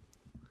good.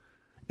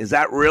 Is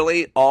that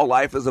really all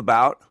life is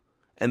about?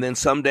 And then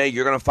someday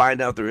you're going to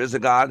find out there is a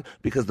God,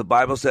 because the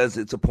Bible says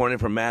it's appointed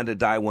for man to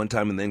die one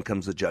time and then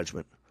comes the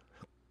judgment.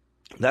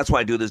 That's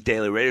why I do this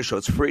daily radio show.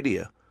 It's free to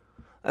you.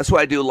 That's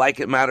why I do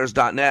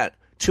LikeItMatters.net.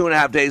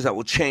 2.5 days that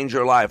will change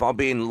your life. I'll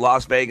be in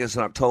Las Vegas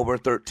on October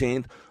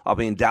 13th. I'll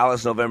be in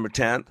Dallas November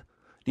 10th. Do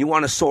you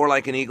want to soar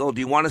like an eagle? Do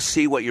you want to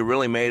see what you're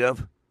really made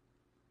of?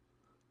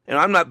 And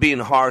I'm not being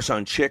harsh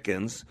on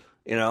chickens.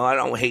 You know, I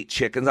don't hate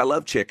chickens. I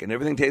love chicken.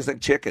 Everything tastes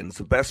like chicken. It's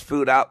the best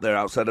food out there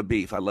outside of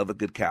beef. I love a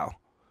good cow.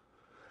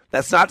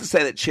 That's not to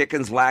say that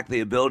chickens lack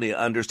the ability to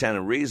understand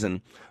and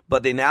reason,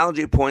 but the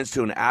analogy points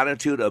to an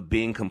attitude of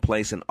being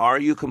complacent. Are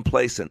you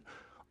complacent?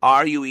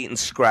 Are you eating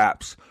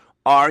scraps?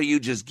 Are you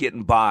just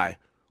getting by?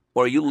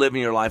 Or are you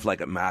living your life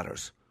like it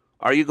matters?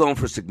 Are you going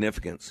for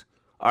significance?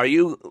 Are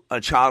you a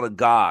child of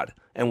God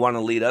and want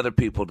to lead other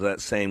people to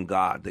that same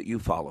God that you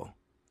follow?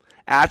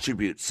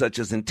 Attributes such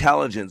as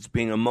intelligence,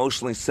 being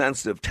emotionally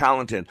sensitive,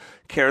 talented,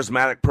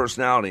 charismatic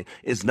personality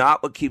is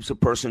not what keeps a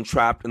person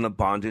trapped in the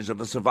bondage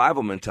of a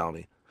survival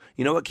mentality.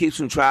 You know what keeps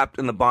them trapped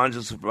in the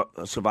bondage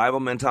of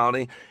survival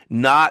mentality?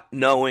 Not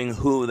knowing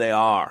who they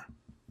are.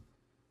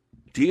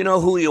 Do you know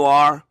who you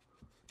are?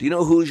 Do you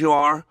know whose you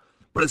are?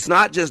 But it's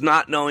not just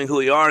not knowing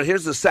who you are.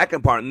 Here's the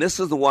second part, and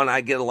this is the one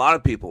I get a lot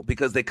of people,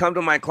 because they come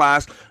to my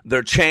class,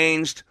 they're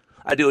changed.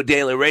 I do a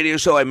daily radio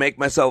show. I make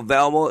myself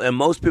available, and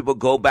most people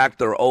go back to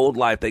their old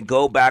life. They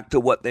go back to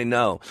what they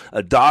know.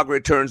 A dog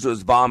returns to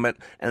his vomit,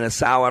 and a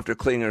sow, after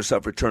cleaning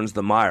herself, returns to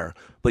the mire.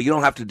 But you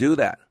don't have to do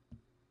that.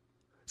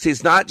 See,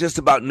 it's not just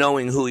about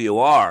knowing who you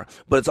are,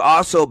 but it's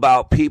also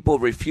about people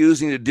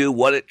refusing to do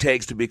what it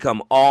takes to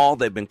become all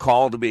they've been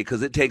called to be,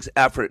 because it takes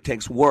effort, it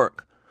takes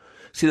work.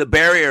 See, the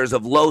barriers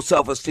of low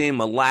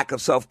self-esteem, a lack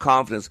of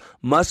self-confidence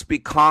must be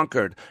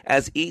conquered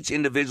as each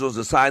individual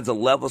decides the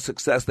level of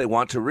success they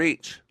want to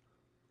reach.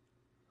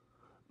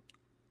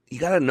 You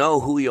got to know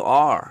who you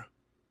are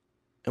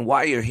and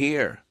why you're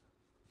here.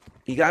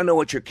 You got to know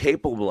what you're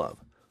capable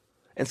of.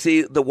 And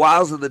see, the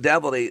wiles of the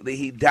devil,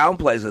 he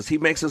downplays us. He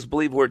makes us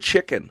believe we're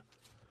chicken.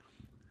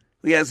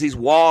 He has these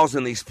walls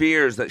and these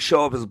fears that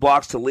show up as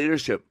blocks to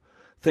leadership.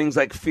 Things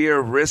like fear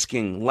of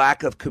risking,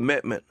 lack of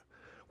commitment.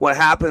 What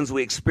happens,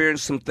 we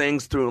experience some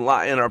things in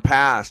our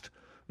past.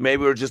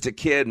 Maybe we were just a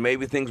kid.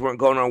 Maybe things weren't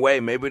going our way.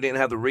 Maybe we didn't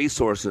have the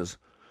resources.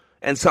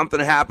 And something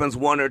happens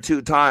 1 or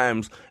 2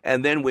 times,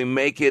 and then we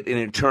make it an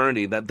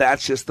eternity,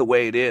 that's just the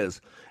way it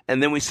is.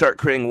 And then we start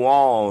creating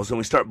walls, and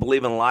we start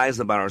believing lies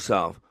about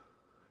ourselves.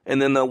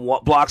 And then the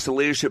blocks of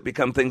leadership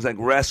become things like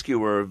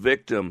rescuer,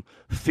 victim,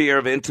 fear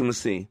of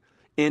intimacy,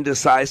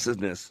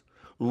 indecisiveness,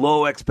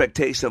 low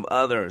expectation of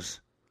others,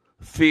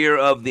 fear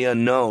of the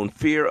unknown,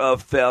 fear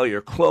of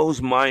failure,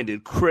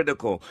 closed-minded,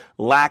 critical,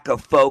 lack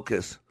of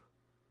focus,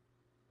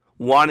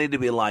 wanting to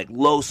be liked,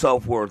 low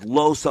self-worth,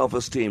 low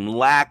self-esteem,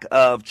 lack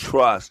of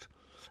trust.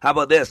 How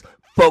about this?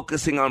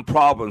 Focusing on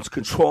problems,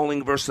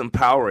 controlling versus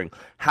empowering,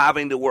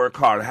 having to work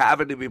hard,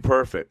 having to be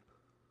perfect.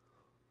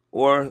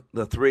 Or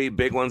the 3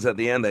 big ones at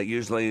the end that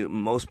usually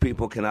most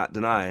people cannot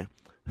deny: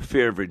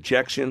 fear of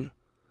rejection,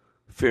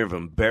 fear of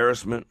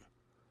embarrassment,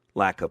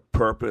 lack of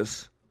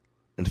purpose,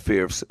 and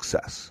fear of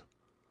success.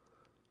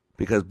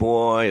 Because,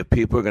 boy, if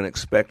people are going to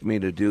expect me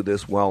to do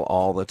this well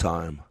all the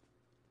time.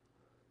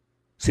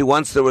 See,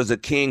 once there was a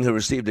king who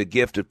received a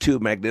gift of 2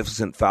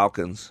 magnificent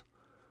falcons.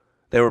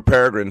 They were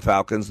peregrine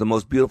falcons, the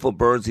most beautiful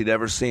birds he'd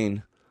ever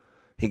seen.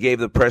 He gave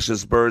the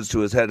precious birds to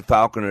his head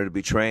falconer to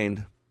be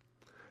trained.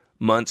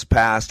 Months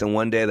passed, and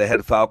one day the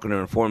head falconer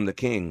informed the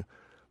king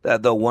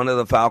that though one of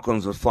the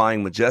falcons was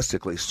flying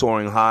majestically,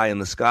 soaring high in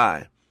the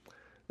sky,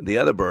 the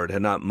other bird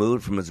had not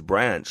moved from its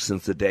branch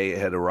since the day it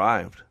had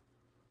arrived.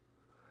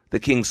 The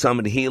king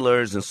summoned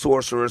healers and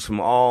sorcerers from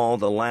all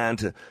the land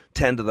to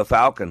tend to the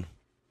falcon,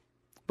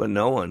 but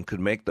no one could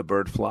make the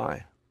bird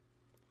fly.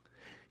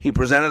 He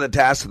presented the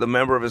task to the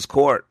member of his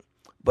court,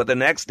 but the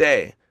next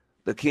day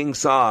the king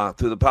saw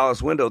through the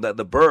palace window that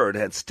the bird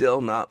had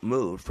still not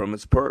moved from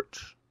its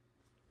perch.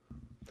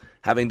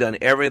 Having done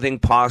everything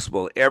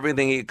possible,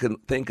 everything he could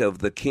think of,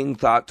 the king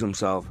thought to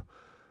himself,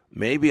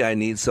 maybe I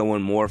need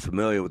someone more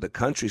familiar with the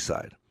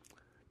countryside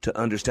to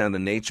understand the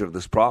nature of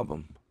this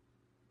problem.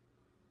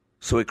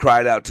 So he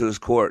cried out to his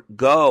court,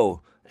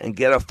 go and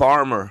get a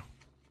farmer.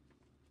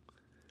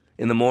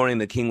 In the morning,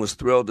 the king was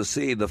thrilled to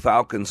see the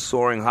falcon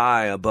soaring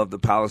high above the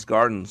palace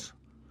gardens.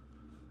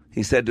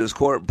 He said to his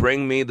court,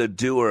 bring me the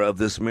doer of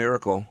this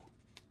miracle.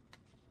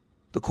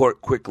 The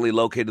court quickly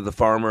located the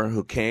farmer,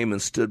 who came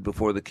and stood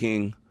before the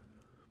king.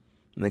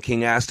 And the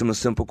king asked him a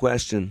simple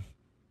question.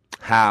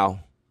 How?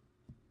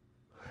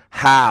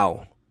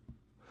 How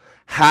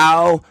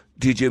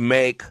did you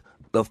make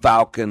the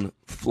falcon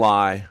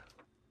fly?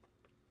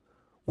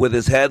 With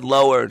his head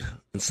lowered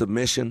in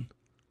submission,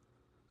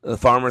 the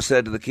farmer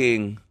said to the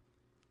king,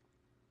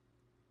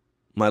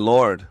 my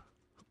lord,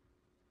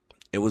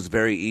 it was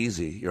very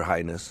easy, your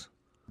highness.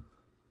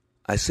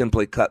 I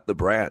simply cut the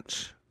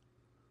branch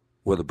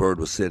where the bird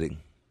was sitting.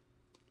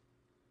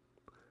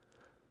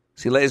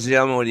 See, ladies and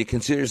gentlemen, when you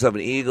consider yourself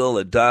an eagle,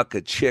 a duck,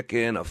 a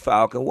chicken, a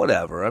falcon,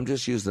 whatever, I'm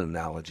just using an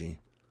analogy,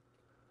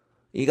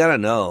 you got to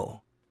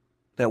know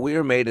that we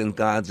are made in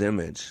God's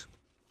image.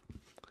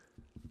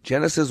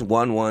 Genesis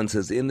 1:1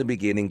 says, in the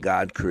beginning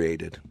God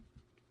created.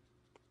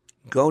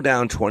 Go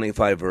down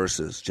 25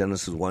 verses,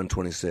 Genesis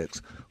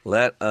 1:26.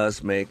 Let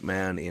us make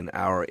man in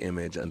our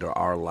image, under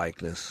our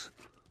likeness.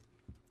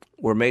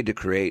 We're made to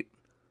create.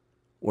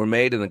 We're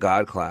made in the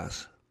God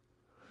class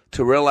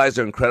to realize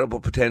their incredible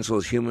potential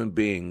as human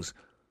beings.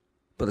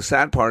 But the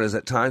sad part is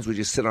at times we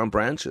just sit on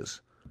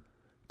branches,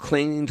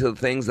 clinging to the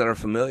things that are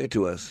familiar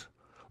to us,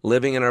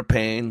 living in our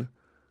pain,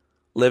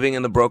 living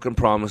in the broken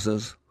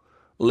promises,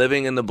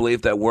 living in the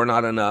belief that we're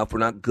not enough, we're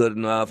not good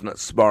enough, not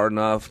smart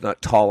enough,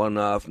 not tall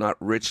enough, not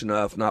rich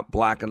enough, not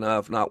black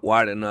enough, not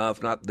white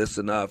enough, not this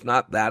enough,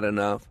 not that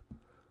enough.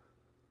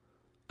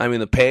 I mean,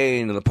 the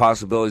pain and the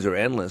possibilities are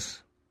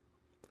endless.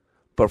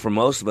 But for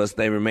most of us,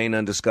 they remain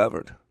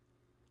undiscovered.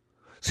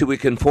 See, we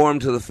conform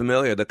to the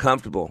familiar, the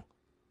comfortable,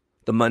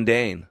 the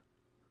mundane.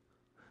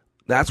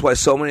 That's why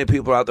so many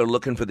people are out there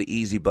looking for the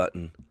easy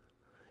button.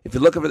 If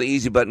you're looking for the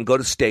easy button, go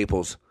to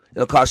Staples.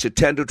 It'll cost you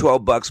 $10 to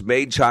 $12,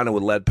 made in China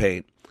with lead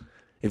paint.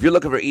 If you're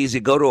looking for easy,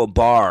 go to a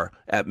bar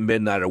at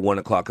midnight or 1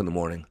 o'clock in the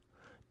morning.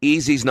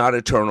 Easy's not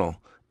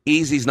eternal.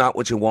 Easy's not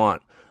what you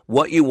want.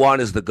 What you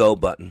want is the go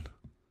button.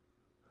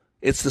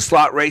 It's the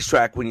slot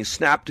racetrack. When you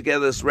snap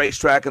together this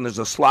racetrack and there's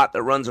a slot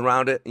that runs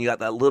around it, and you got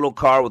that little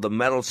car with a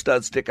metal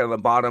stud sticking on the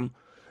bottom,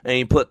 and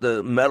you put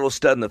the metal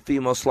stud in the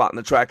female slot in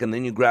the track, and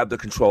then you grab the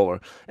controller,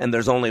 and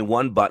there's only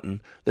one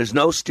button. There's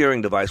no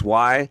steering device.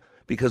 Why?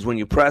 Because when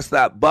you press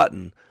that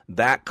button,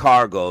 that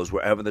car goes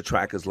wherever the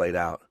track is laid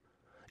out.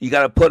 You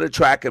got to put a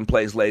track in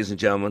place, ladies and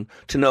gentlemen,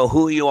 to know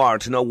who you are,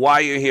 to know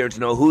why you're here, to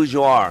know whose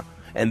you are,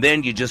 and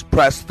then you just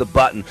press the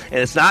button. And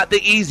it's not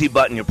the easy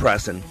button you're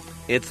pressing.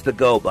 It's the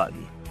go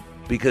button,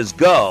 because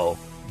go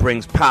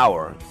brings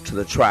power to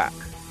the track.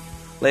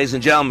 Ladies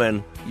and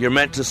gentlemen, you're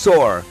meant to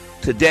soar.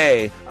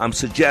 Today, I'm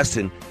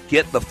suggesting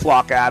get the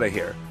flock out of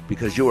here,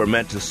 because you were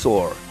meant to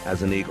soar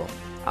as an eagle.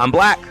 I'm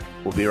Black.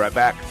 We'll be right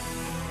back.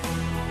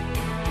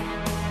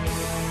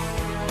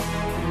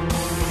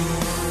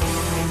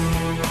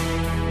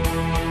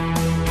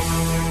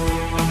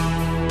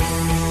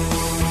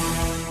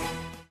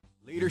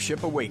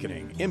 Leadership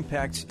Awakening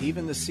impacts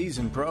even the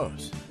seasoned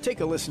pros. Take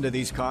a listen to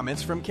these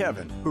comments from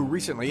Kevin, who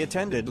recently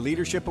attended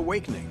Leadership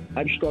Awakening.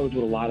 I've struggled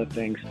with a lot of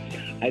things.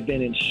 I've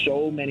been in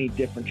so many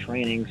different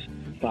trainings,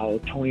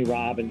 followed Tony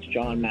Robbins,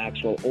 John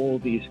Maxwell, all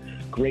these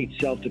great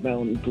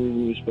self-development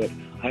gurus, but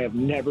I have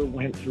never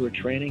went through a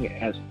training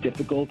as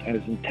difficult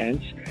and as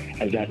intense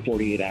as that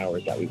 48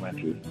 hours that we went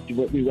through.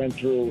 What we went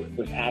through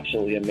was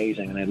absolutely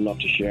amazing, and I'd love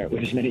to share it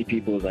with as many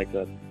people as I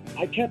could.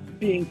 I kept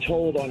being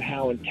told on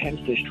how intense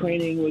this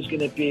training was going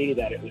to be,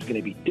 that it was going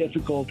to be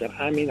difficult. And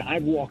I mean,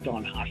 I've walked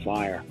on hot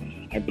fire.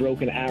 I've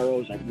broken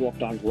arrows. I've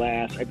walked on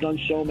glass. I've done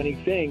so many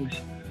things.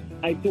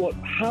 I thought,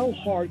 how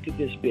hard could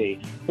this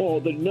be? Well,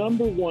 the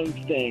number one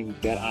thing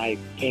that I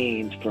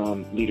gained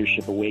from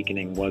Leadership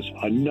Awakening was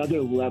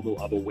another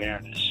level of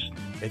awareness.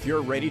 If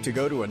you're ready to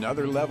go to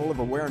another level of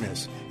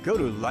awareness, go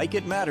to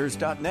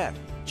likeitmatters.net.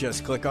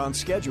 Just click on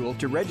schedule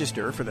to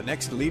register for the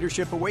next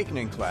Leadership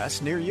Awakening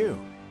class near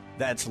you.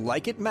 That's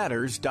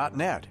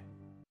likeitmatters.net.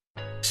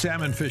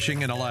 Salmon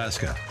fishing in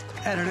Alaska,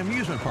 at an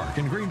amusement park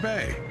in Green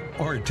Bay,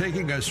 or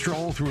taking a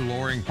stroll through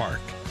Loring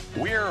Park.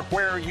 We're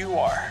where you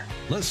are.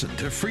 Listen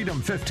to Freedom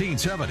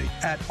 1570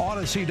 at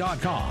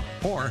Odyssey.com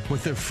or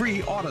with the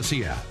free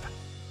Odyssey app.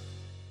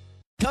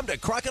 Come to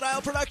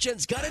Crocodile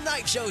Productions Gun and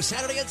Knife Show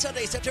Saturday and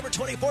Sunday, September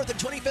 24th and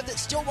 25th at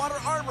Stillwater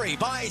Armory.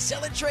 Buy,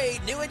 sell, and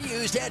trade new and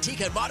used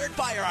antique and modern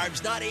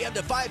firearms, 9 a.m.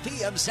 to 5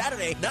 p.m.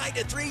 Saturday, 9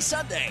 to 3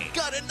 Sunday.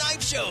 Gun and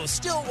Knife Show,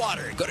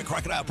 Stillwater. Go to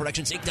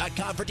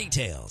CrocodileProductionsinc.com for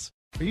details.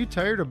 Are you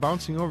tired of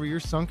bouncing over your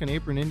sunken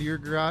apron into your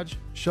garage,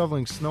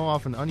 shoveling snow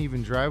off an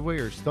uneven driveway,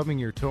 or stubbing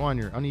your toe on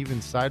your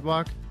uneven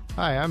sidewalk?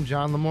 Hi, I'm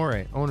John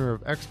Lamore, owner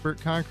of Expert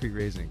Concrete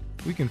Raising.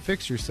 We can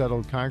fix your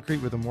settled concrete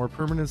with a more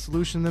permanent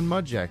solution than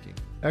mud jacking.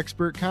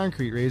 Expert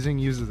Concrete Raising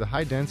uses a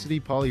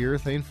high-density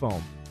polyurethane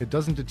foam. It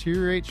doesn't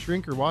deteriorate,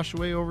 shrink, or wash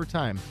away over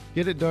time.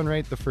 Get it done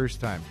right the first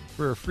time.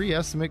 For a free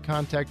estimate,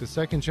 contact a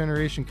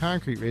second-generation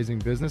concrete raising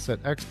business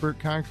at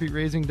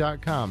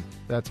expertconcreteraising.com.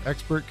 That's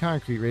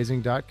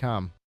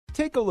expertconcreteraising.com.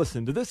 Take a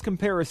listen to this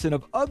comparison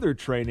of other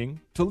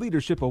training to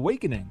Leadership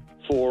Awakening.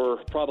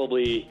 For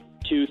probably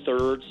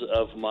 2/3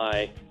 of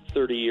my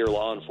 30-year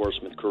law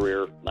enforcement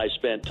career, I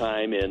spent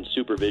time in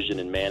supervision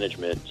and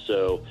management,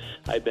 so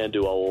I've been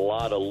to a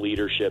lot of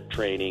leadership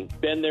training.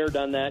 Been there,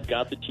 done that,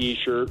 got the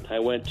T-shirt. I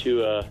went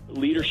to a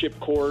leadership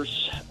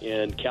course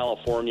in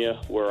California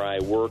where I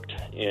worked,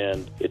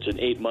 and it's an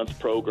 8-month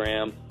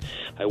program.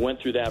 I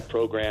went through that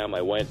program.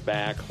 I went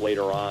back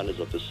later on as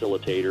a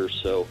facilitator,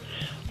 so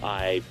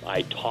I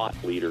taught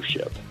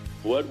leadership.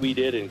 What we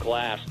did in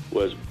class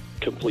was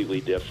completely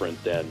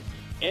different than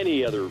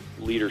any other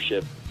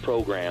leadership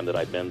program that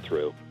I've been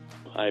through.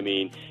 I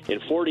mean,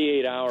 in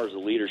 48 hours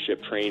of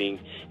leadership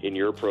training in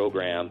your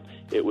program,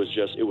 it was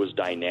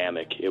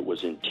dynamic. It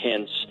was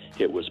intense.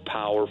 It was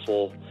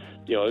powerful.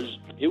 You know,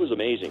 it was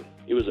amazing.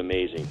 It was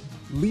amazing.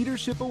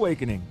 Leadership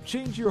Awakening.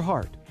 Change your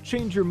heart.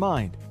 Change your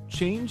mind.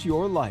 Change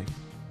your life.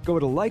 Go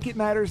to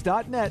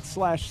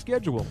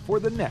likeitmatters.net/schedule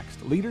for the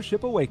next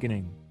Leadership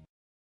Awakening.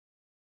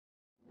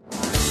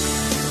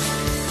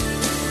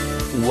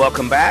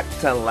 Welcome back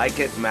to Like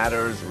It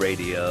Matters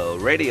Radio.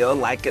 Radio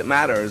Like It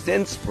Matters.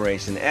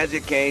 Inspiration,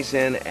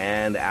 education,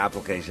 and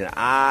application.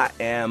 I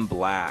am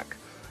Black.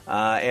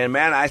 And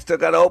man, I still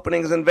got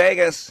openings in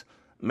Vegas.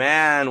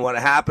 Man, what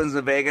happens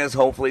in Vegas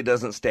hopefully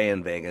doesn't stay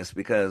in Vegas,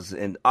 because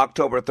in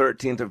October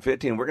 13th or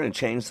 15th, we're going to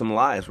change some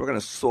lives. We're going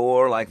to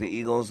soar like the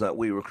eagles that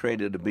we were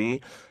created to be,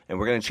 and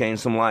we're going to change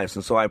some lives.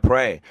 And so I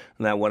pray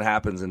that what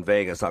happens in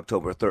Vegas,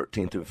 October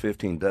 13th through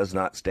 15th, does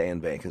not stay in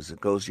Vegas. It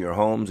goes to your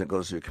homes, it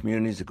goes to your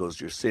communities, it goes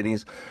to your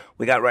cities.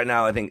 We got right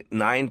now, I think,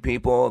 9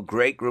 people, a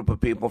great group of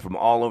people from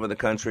all over the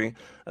country.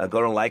 Go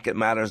to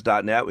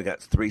likeitmatters.net. We got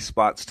 3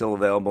 spots still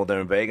available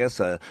there in Vegas.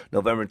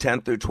 November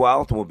 10th through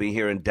 12th, we'll be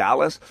here in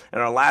Dallas.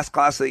 And our last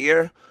class of the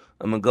year,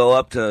 I'm going to go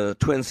up to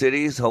Twin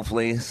Cities,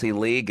 hopefully see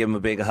Lee, give him a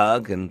big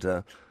hug, and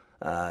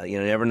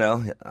you never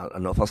know. I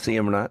don't know if I'll see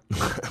him or not.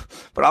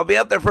 But I'll be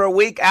up there for a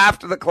week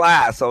after the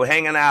class, so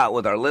hanging out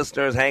with our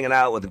listeners, hanging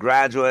out with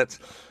graduates.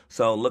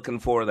 So looking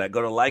forward to that.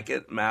 Go to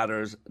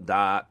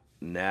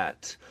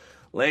likeitmatters.net.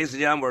 Ladies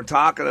and gentlemen, we're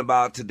talking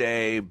about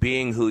today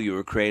being who you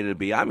were created to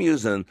be. I'm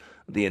using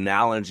the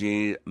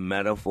analogy,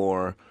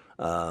 metaphor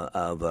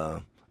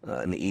of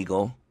an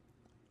eagle.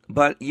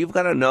 But you've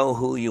got to know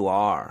who you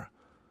are.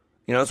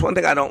 You know, it's one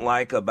thing I don't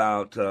like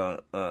about AA.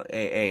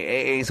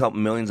 AA's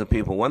helping millions of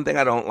people. One thing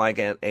I don't like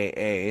at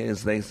AA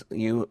is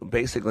you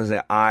basically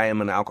say, I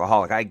am an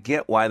alcoholic. I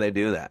get why they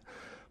do that.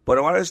 But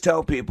I want to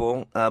tell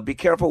people, be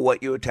careful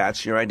what you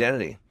attach to your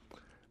identity.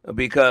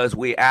 Because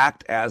we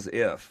act as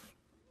if.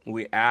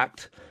 We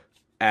act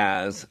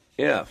as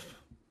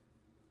if.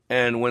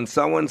 And when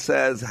someone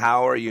says,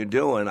 how are you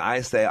doing?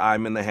 I say,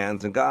 I'm in the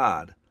hands of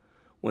God.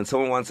 When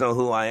someone wants to know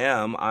who I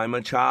am, I'm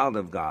a child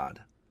of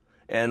God.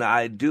 And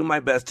I do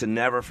my best to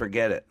never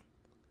forget it.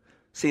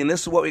 See, and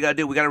this is what we got to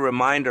do. We got to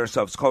remind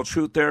ourselves. It's called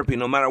truth therapy.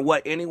 No matter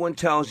what anyone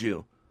tells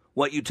you,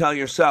 what you tell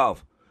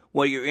yourself,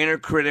 what your inner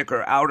critic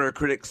or outer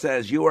critic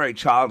says, you are a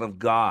child of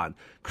God,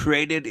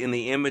 created in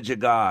the image of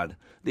God.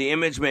 The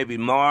image may be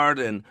marred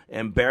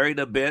and buried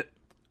a bit,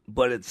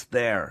 but it's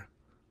there.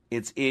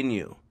 It's in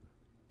you.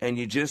 And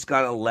you just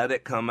got to let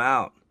it come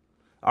out.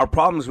 Our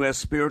problem is we have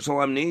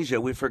spiritual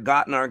amnesia. We've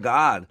forgotten our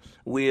God.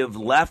 We have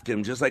left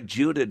him just like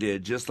Judah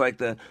did, just like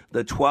the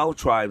 12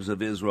 tribes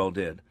of Israel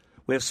did.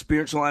 We have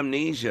spiritual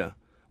amnesia.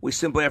 We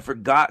simply have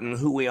forgotten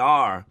who we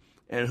are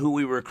and who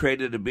we were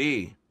created to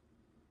be.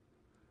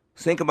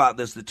 Think about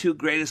this. The two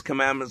greatest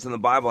commandments in the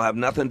Bible have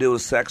nothing to do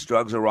with sex,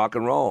 drugs, or rock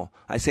and roll.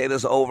 I say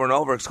this over and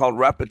over. It's called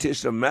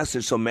repetition of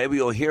message, so maybe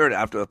you'll hear it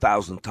after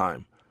 1,000th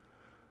time.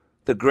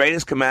 The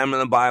greatest commandment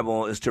in the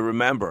Bible is to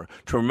remember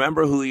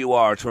who you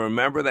are, to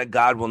remember that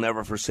God will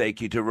never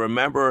forsake you, to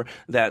remember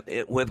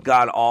that with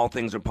God all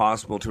things are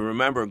possible, to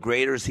remember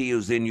greater is he who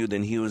is in you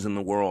than he who is in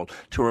the world,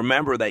 to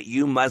remember that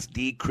you must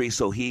decrease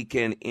so he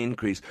can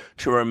increase,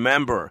 to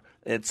remember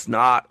it's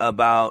not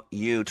about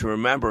you, to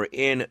remember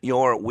in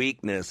your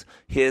weakness,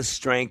 his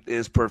strength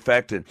is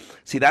perfected.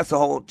 See, that's the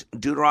whole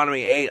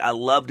Deuteronomy 8. I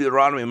love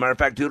Deuteronomy. As a matter of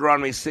fact,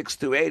 Deuteronomy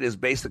 6-8 is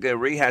basically a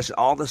rehash of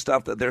all the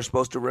stuff that they're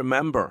supposed to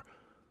remember.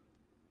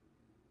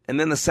 And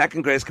then the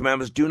second greatest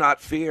commandment is do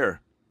not fear.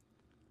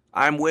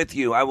 I'm with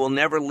you. I will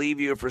never leave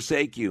you or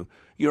forsake you.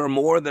 You are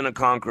more than a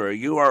conqueror.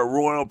 You are a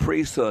royal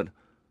priesthood.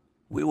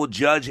 We will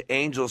judge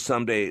angels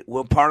someday.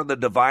 We're part of the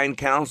divine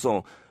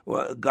council.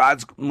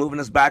 God's moving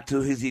us back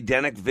to his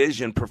Edenic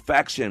vision,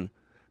 perfection.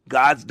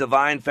 God's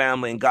divine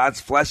family and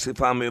God's fleshly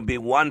family will be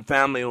one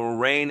family who will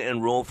reign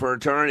and rule for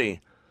eternity.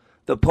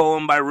 The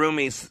poem by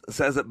Rumi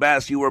says it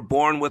best. You were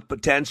born with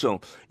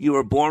potential. You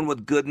were born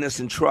with goodness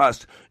and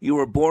trust. You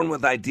were born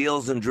with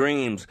ideals and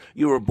dreams.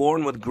 You were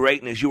born with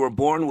greatness. You were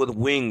born with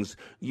wings.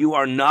 You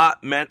are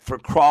not meant for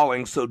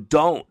crawling, so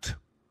don't.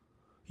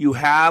 You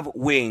have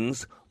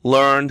wings.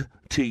 Learn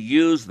to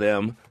use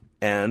them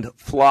and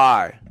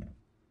fly.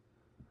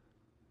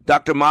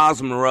 Dr.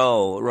 Miles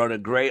Monroe wrote a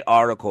great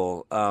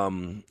article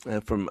from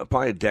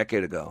probably a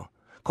decade ago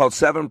called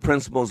 7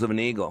 Principles of an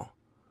Eagle.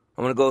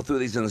 I'm going to go through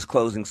these in this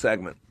closing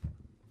segment.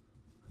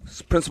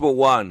 Principle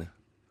 1,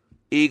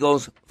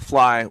 eagles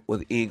fly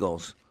with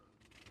eagles.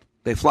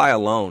 They fly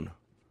alone.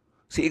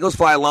 See, eagles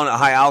fly alone at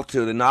high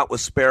altitude and not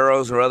with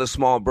sparrows or other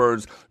small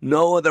birds.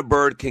 No other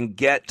bird can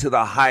get to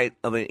the height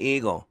of an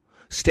eagle.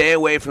 Stay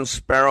away from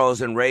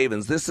sparrows and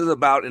ravens. This is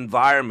about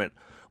environment.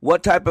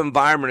 What type of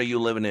environment are you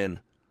living in?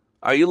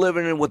 Are you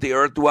living in with the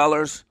earth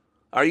dwellers?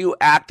 Are you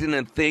acting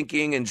and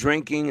thinking and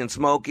drinking and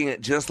smoking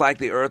just like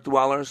the earth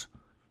dwellers?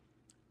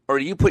 Or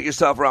do you put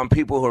yourself around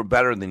people who are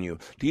better than you?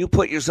 Do you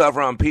put yourself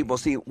around people?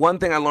 See, one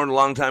thing I learned a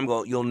long time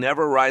ago, you'll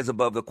never rise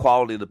above the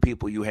quality of the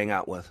people you hang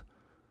out with.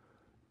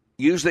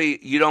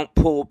 Usually you don't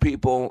pull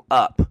people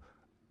up.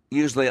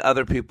 Usually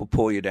other people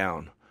pull you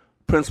down.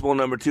 Principle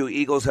number 2,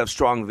 eagles have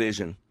strong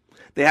vision.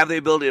 They have the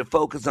ability to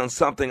focus on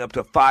something up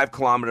to 5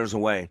 kilometers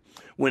away.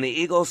 When the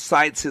eagle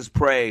sights his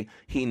prey,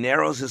 he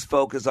narrows his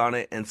focus on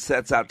it and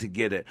sets out to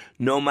get it.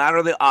 No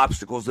matter the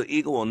obstacles, the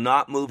eagle will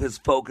not move his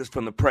focus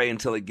from the prey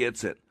until he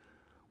gets it.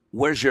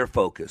 Where's your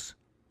focus?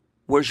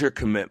 Where's your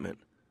commitment?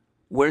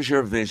 Where's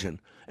your vision?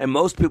 And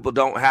most people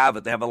don't have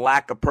it. They have a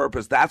lack of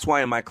purpose. That's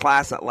why in my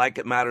class at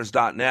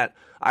likeitmatters.net,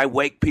 I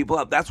wake people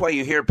up. That's why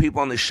you hear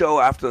people on the show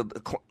after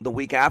the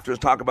week after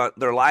talk about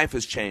their life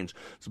has changed.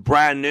 It's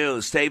brand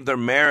new. Save their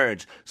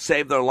marriage.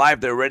 Save their life.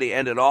 They're ready to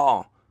end it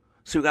all.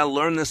 So we've got to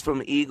learn this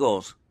from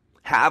eagles.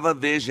 Have a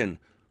vision.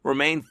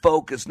 Remain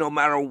focused no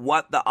matter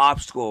what the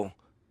obstacle,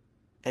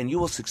 and you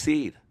will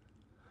succeed.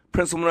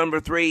 Principle number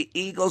 3,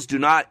 eagles do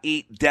not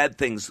eat dead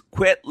things.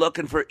 Quit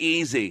looking for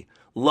easy,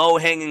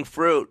 low-hanging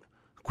fruit.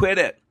 Quit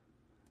it.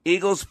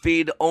 Eagles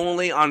feed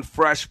only on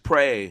fresh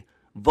prey.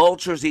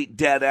 Vultures eat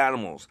dead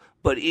animals,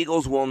 but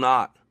eagles will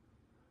not.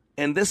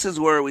 And this is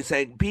where we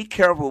say, be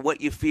careful what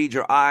you feed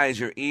your eyes,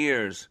 your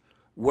ears,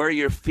 where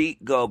your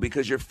feet go,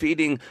 because you're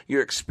feeding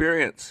your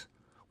experience.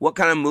 What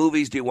kind of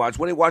movies do you watch?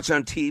 What do you watch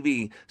on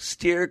TV?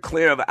 Steer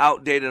clear of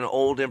outdated and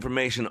old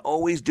information.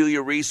 Always do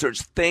your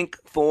research. Think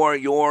for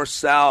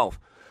yourself.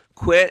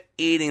 Quit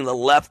eating the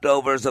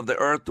leftovers of the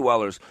earth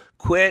dwellers.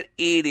 Quit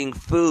eating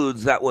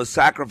foods that was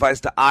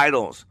sacrificed to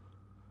idols.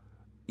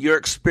 your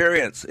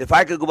experience. If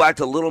I could go back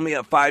to little me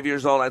at 5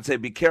 years old, I'd say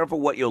be careful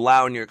what you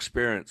allow in your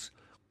experience.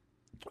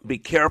 Be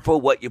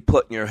careful what you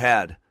put in your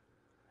head.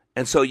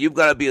 And so you've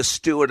got to be a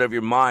steward of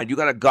your mind. You've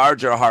got to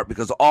guard your heart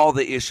because all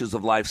the issues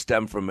of life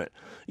stem from it.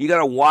 You got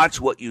to watch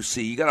what you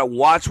see. You got to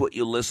watch what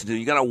you listen to.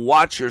 You got to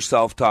watch your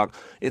self-talk.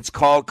 It's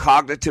called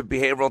cognitive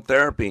behavioral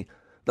therapy.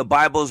 The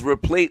Bible is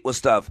replete with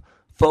stuff.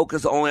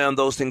 Focus only on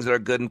those things that are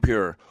good and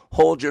pure.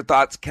 Hold your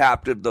thoughts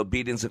captive to the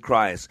obedience of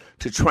Christ.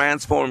 To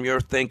transform your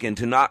thinking,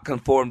 to not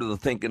conform to the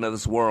thinking of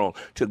this world.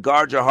 To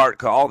guard your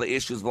heart, all the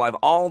issues of life.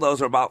 All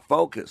those are about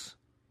focus.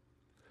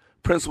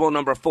 Principle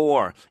number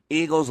 4,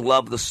 eagles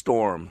love the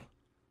storm.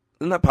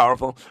 Isn't that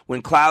powerful?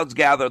 When clouds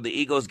gather, the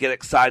eagles get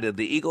excited.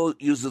 The eagle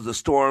uses the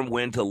storm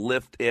wind to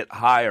lift it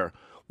higher.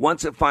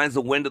 Once it finds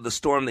the wind of the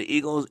storm, the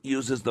eagle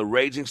uses the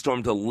raging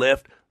storm to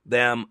lift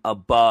them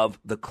above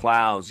the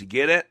clouds. You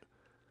get it?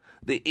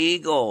 The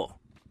eagle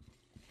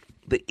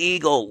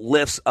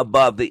lifts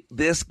above.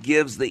 This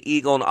gives the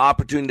eagle an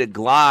opportunity to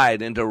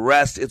glide and to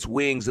rest its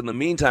wings. In the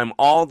meantime,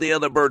 all the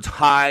other birds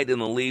hide in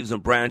the leaves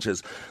and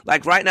branches.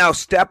 Like right now,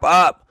 step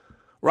up.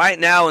 Right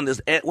now,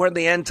 we're in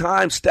the end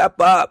time,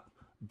 step up.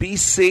 Be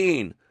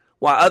seen.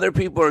 While other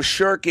people are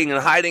shirking and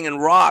hiding in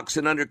rocks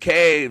and under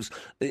caves,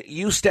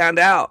 you stand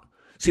out.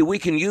 See, we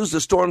can use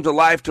the storms of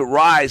life to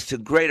rise to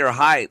greater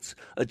heights,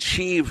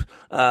 achievers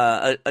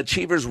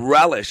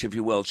relish, if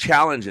you will,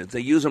 challenges. They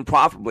use them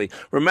profitably.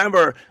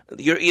 Remember,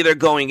 you're either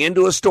going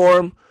into a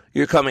storm,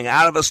 you're coming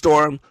out of a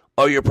storm,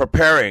 or you're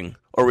preparing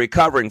or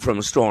recovering from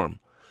a storm.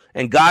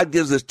 And God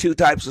gives us 2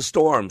 types of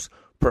storms,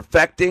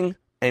 perfecting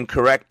and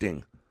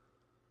correcting.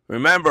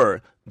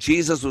 Remember,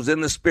 Jesus was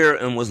in the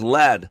Spirit and was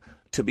led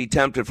to be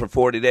tempted for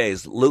 40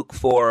 days. Luke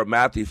 4,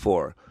 Matthew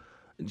 4.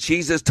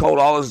 Jesus told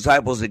all his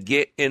disciples to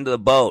get into the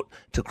boat,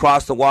 to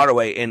cross the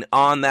waterway, and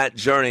on that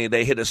journey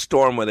they hit a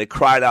storm where they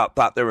cried out,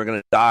 thought they were going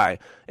to die,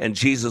 and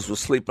Jesus was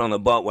sleeping on the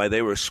boat while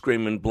they were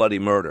screaming bloody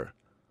murder.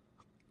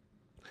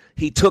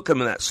 He took them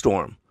in that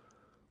storm.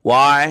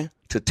 Why?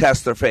 To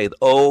test their faith.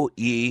 O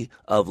ye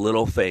of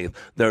little faith.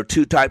 There are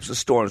 2 types of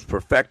storms,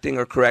 perfecting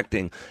or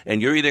correcting,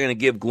 and you're either going to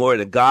give glory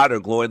to God or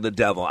glory to the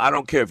devil. I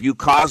don't care if you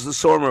caused the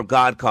storm or if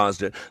God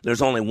caused it.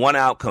 There's only one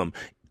outcome.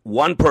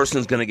 One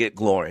person's going to get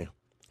glory,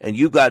 and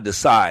you've got to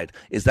decide,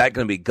 is that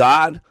going to be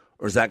God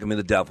or is that going to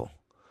be the devil?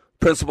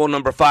 Principle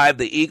number 5,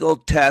 the eagle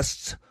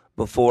tests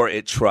before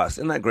it trusts.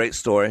 Isn't that a great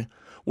story?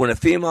 When a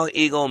female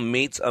eagle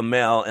meets a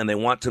male and they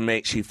want to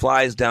mate, she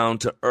flies down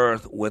to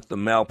earth with the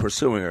male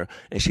pursuing her,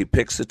 and she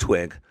picks a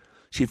twig.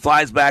 She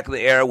flies back in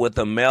the air with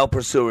the male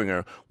pursuing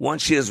her.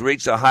 Once she has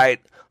reached a height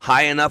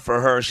high enough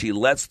for her, she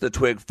lets the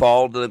twig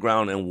fall to the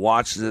ground and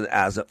watches it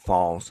as it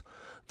falls.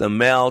 The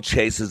male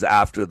chases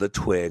after the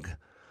twig.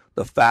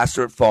 The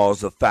faster it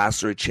falls, the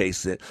faster he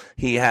chases it.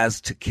 He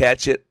has to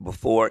catch it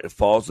before it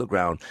falls to the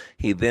ground.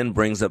 He then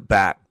brings it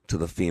back to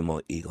the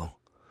female eagle.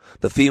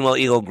 The female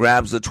eagle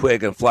grabs the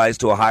twig and flies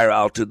to a higher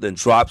altitude, then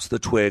drops the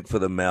twig for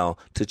the male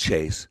to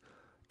chase.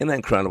 Isn't that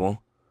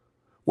incredible?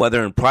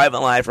 Whether in private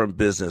life or in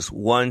business,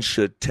 one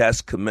should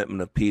test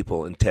commitment of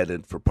people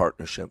intended for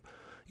partnership.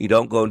 You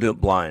don't go into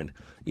it blind.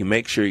 You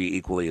make sure you're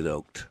equally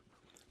yoked.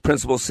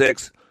 Principle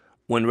 6,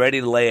 when ready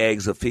to lay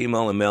eggs, a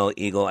female and male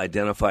eagle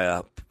identify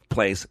a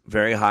place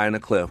very high on a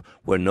cliff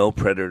where no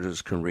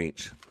predators can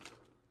reach.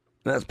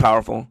 Isn't that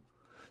powerful?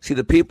 See,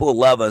 the people who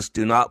love us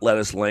do not let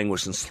us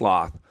languish in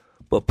sloth,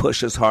 but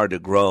push us hard to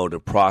grow, to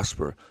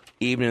prosper.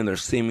 Even in their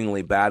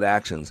seemingly bad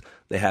actions,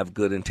 they have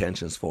good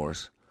intentions for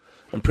us.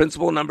 And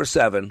principle number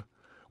 7,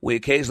 we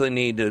occasionally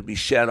need to be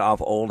shed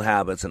off old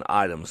habits and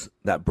items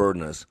that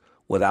burden us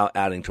without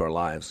adding to our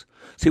lives.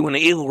 See, when the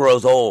eagle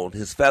grows old,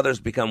 his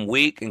feathers become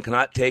weak and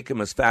cannot take him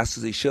as fast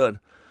as he should.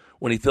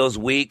 When he feels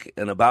weak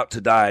and about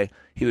to die,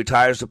 he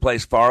retires to a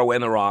place far away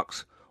in the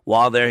rocks.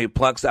 While there, he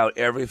plucks out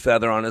every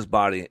feather on his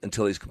body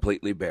until he's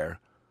completely bare.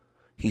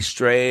 He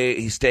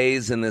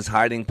stays in this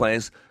hiding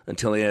place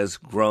until he has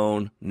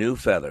grown new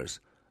feathers.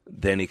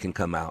 Then he can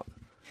come out.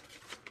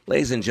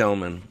 Ladies and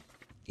gentlemen,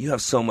 you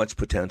have so much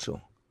potential.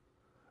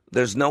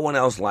 There's no one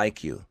else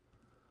like you.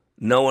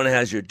 No one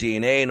has your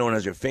DNA. No one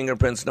has your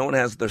fingerprints.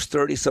 There's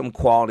 30-some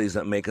qualities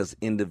that make us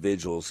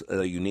individuals that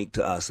are unique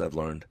to us, I've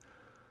learned.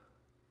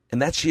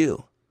 And that's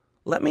you.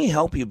 Let me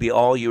help you be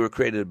all you were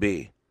created to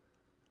be.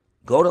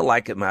 Go to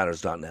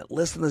likeitmatters.net.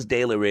 Listen to this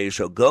daily radio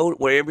show. Go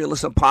wherever you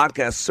listen to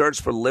podcasts. Search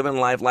for Living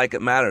Life Like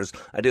It Matters.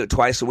 I do it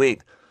twice a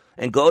week.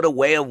 And go to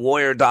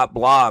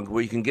wayofwarrior.blog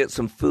where you can get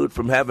some food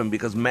from heaven,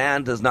 because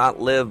man does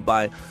not live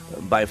by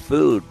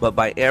food, but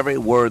by every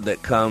word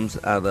that comes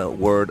out of the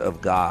word of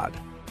God,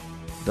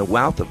 the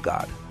wealth of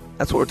God.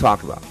 That's what we're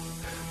talking about.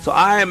 So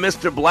I am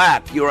Mr.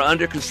 Black. You are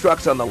under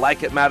construction on the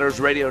Like It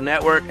Matters radio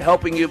network,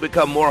 helping you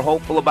become more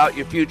hopeful about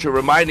your future,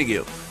 reminding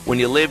you, when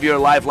you live your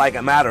life like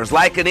it matters,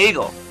 like an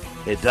eagle,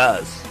 it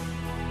does.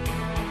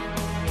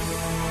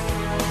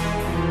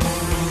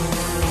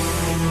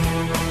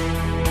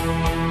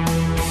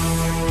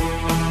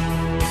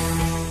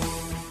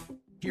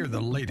 Hear the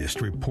latest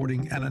latest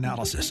reporting and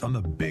analysis on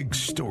the big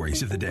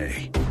stories of the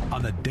day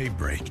on the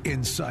Daybreak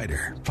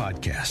Insider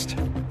podcast.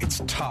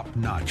 It's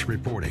top-notch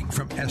reporting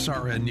from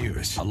SRN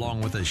News,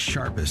 along with the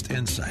sharpest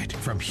insight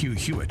from Hugh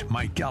Hewitt,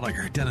 Mike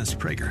Gallagher, Dennis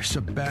Prager,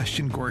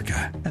 Sebastian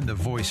Gorka, and the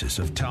voices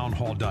of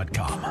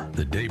townhall.com.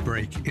 The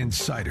Daybreak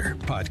Insider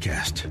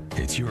podcast.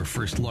 It's your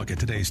first look at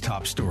today's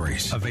top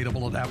stories.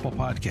 Available at Apple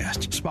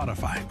Podcasts,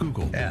 Spotify,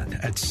 Google, and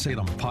at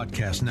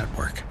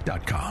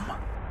SalemPodcastNetwork.com.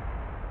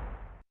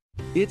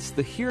 It's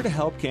the Here to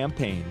Help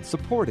campaign,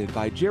 supported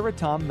by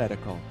Geratom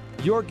Medical.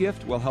 Your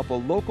gift will help a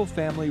local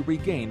family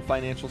regain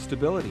financial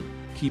stability,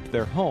 keep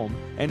their home,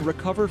 and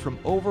recover from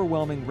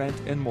overwhelming rent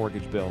and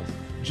mortgage bills.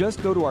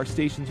 Just go to our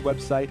station's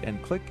website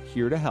and click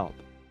Here to Help.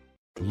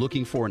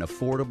 Looking for an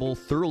affordable,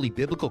 thoroughly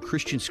biblical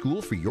Christian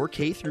school for your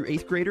K through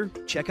 8th grader?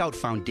 Check out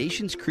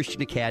Foundations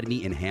Christian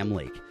Academy in Ham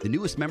Lake, the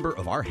newest member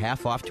of our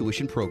half-off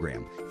tuition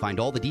program.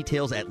 Find all the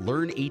details at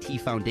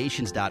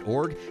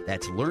learnatfoundations.org.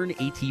 That's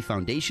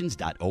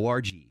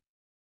learnatfoundations.org.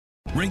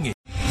 Ring it.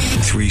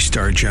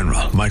 3-star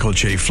General Michael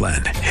J.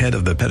 Flynn, head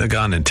of the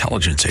Pentagon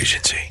Intelligence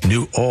Agency,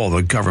 knew all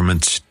the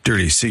government's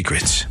dirty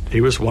secrets. He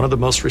was one of the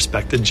most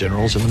respected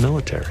generals in the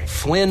military.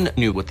 Flynn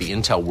knew what the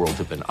intel world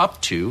had been up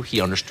to.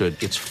 He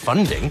understood its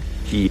funding.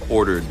 He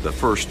ordered the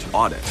first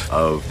audit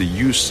of the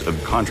use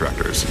of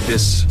contractors.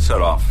 This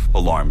set off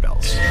alarm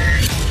bells.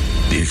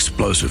 The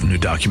explosive new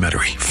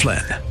documentary,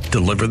 Flynn,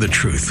 Deliver the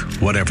Truth,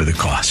 Whatever the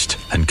Cost,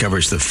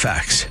 uncovers the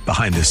facts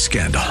behind this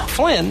scandal.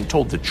 Flynn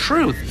told the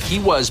truth. He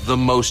was the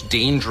most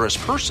dangerous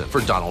person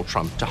for Donald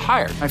Trump to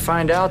hire. I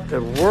find out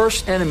the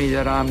worst enemy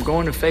that I'm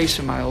going to face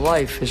in my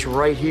life is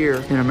right here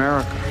in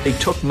America. They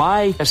took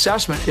my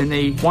assessment and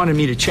they wanted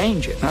me to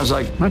change it. And I was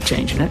like, I'm not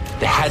changing it.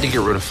 They had to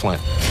get rid of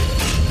Flynn.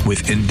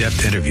 With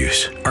in-depth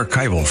interviews,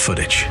 archival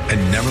footage,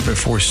 and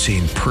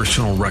never-before-seen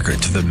personal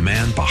records of the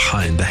man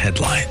behind the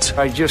headlines.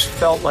 I just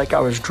felt like I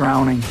was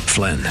drowning.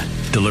 Flynn,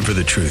 Deliver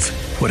the Truth,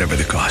 Whatever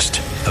the Cost.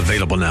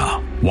 Available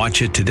now.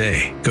 Watch it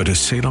today. Go to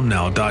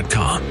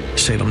salemnow.com.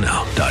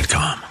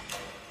 salemnow.com.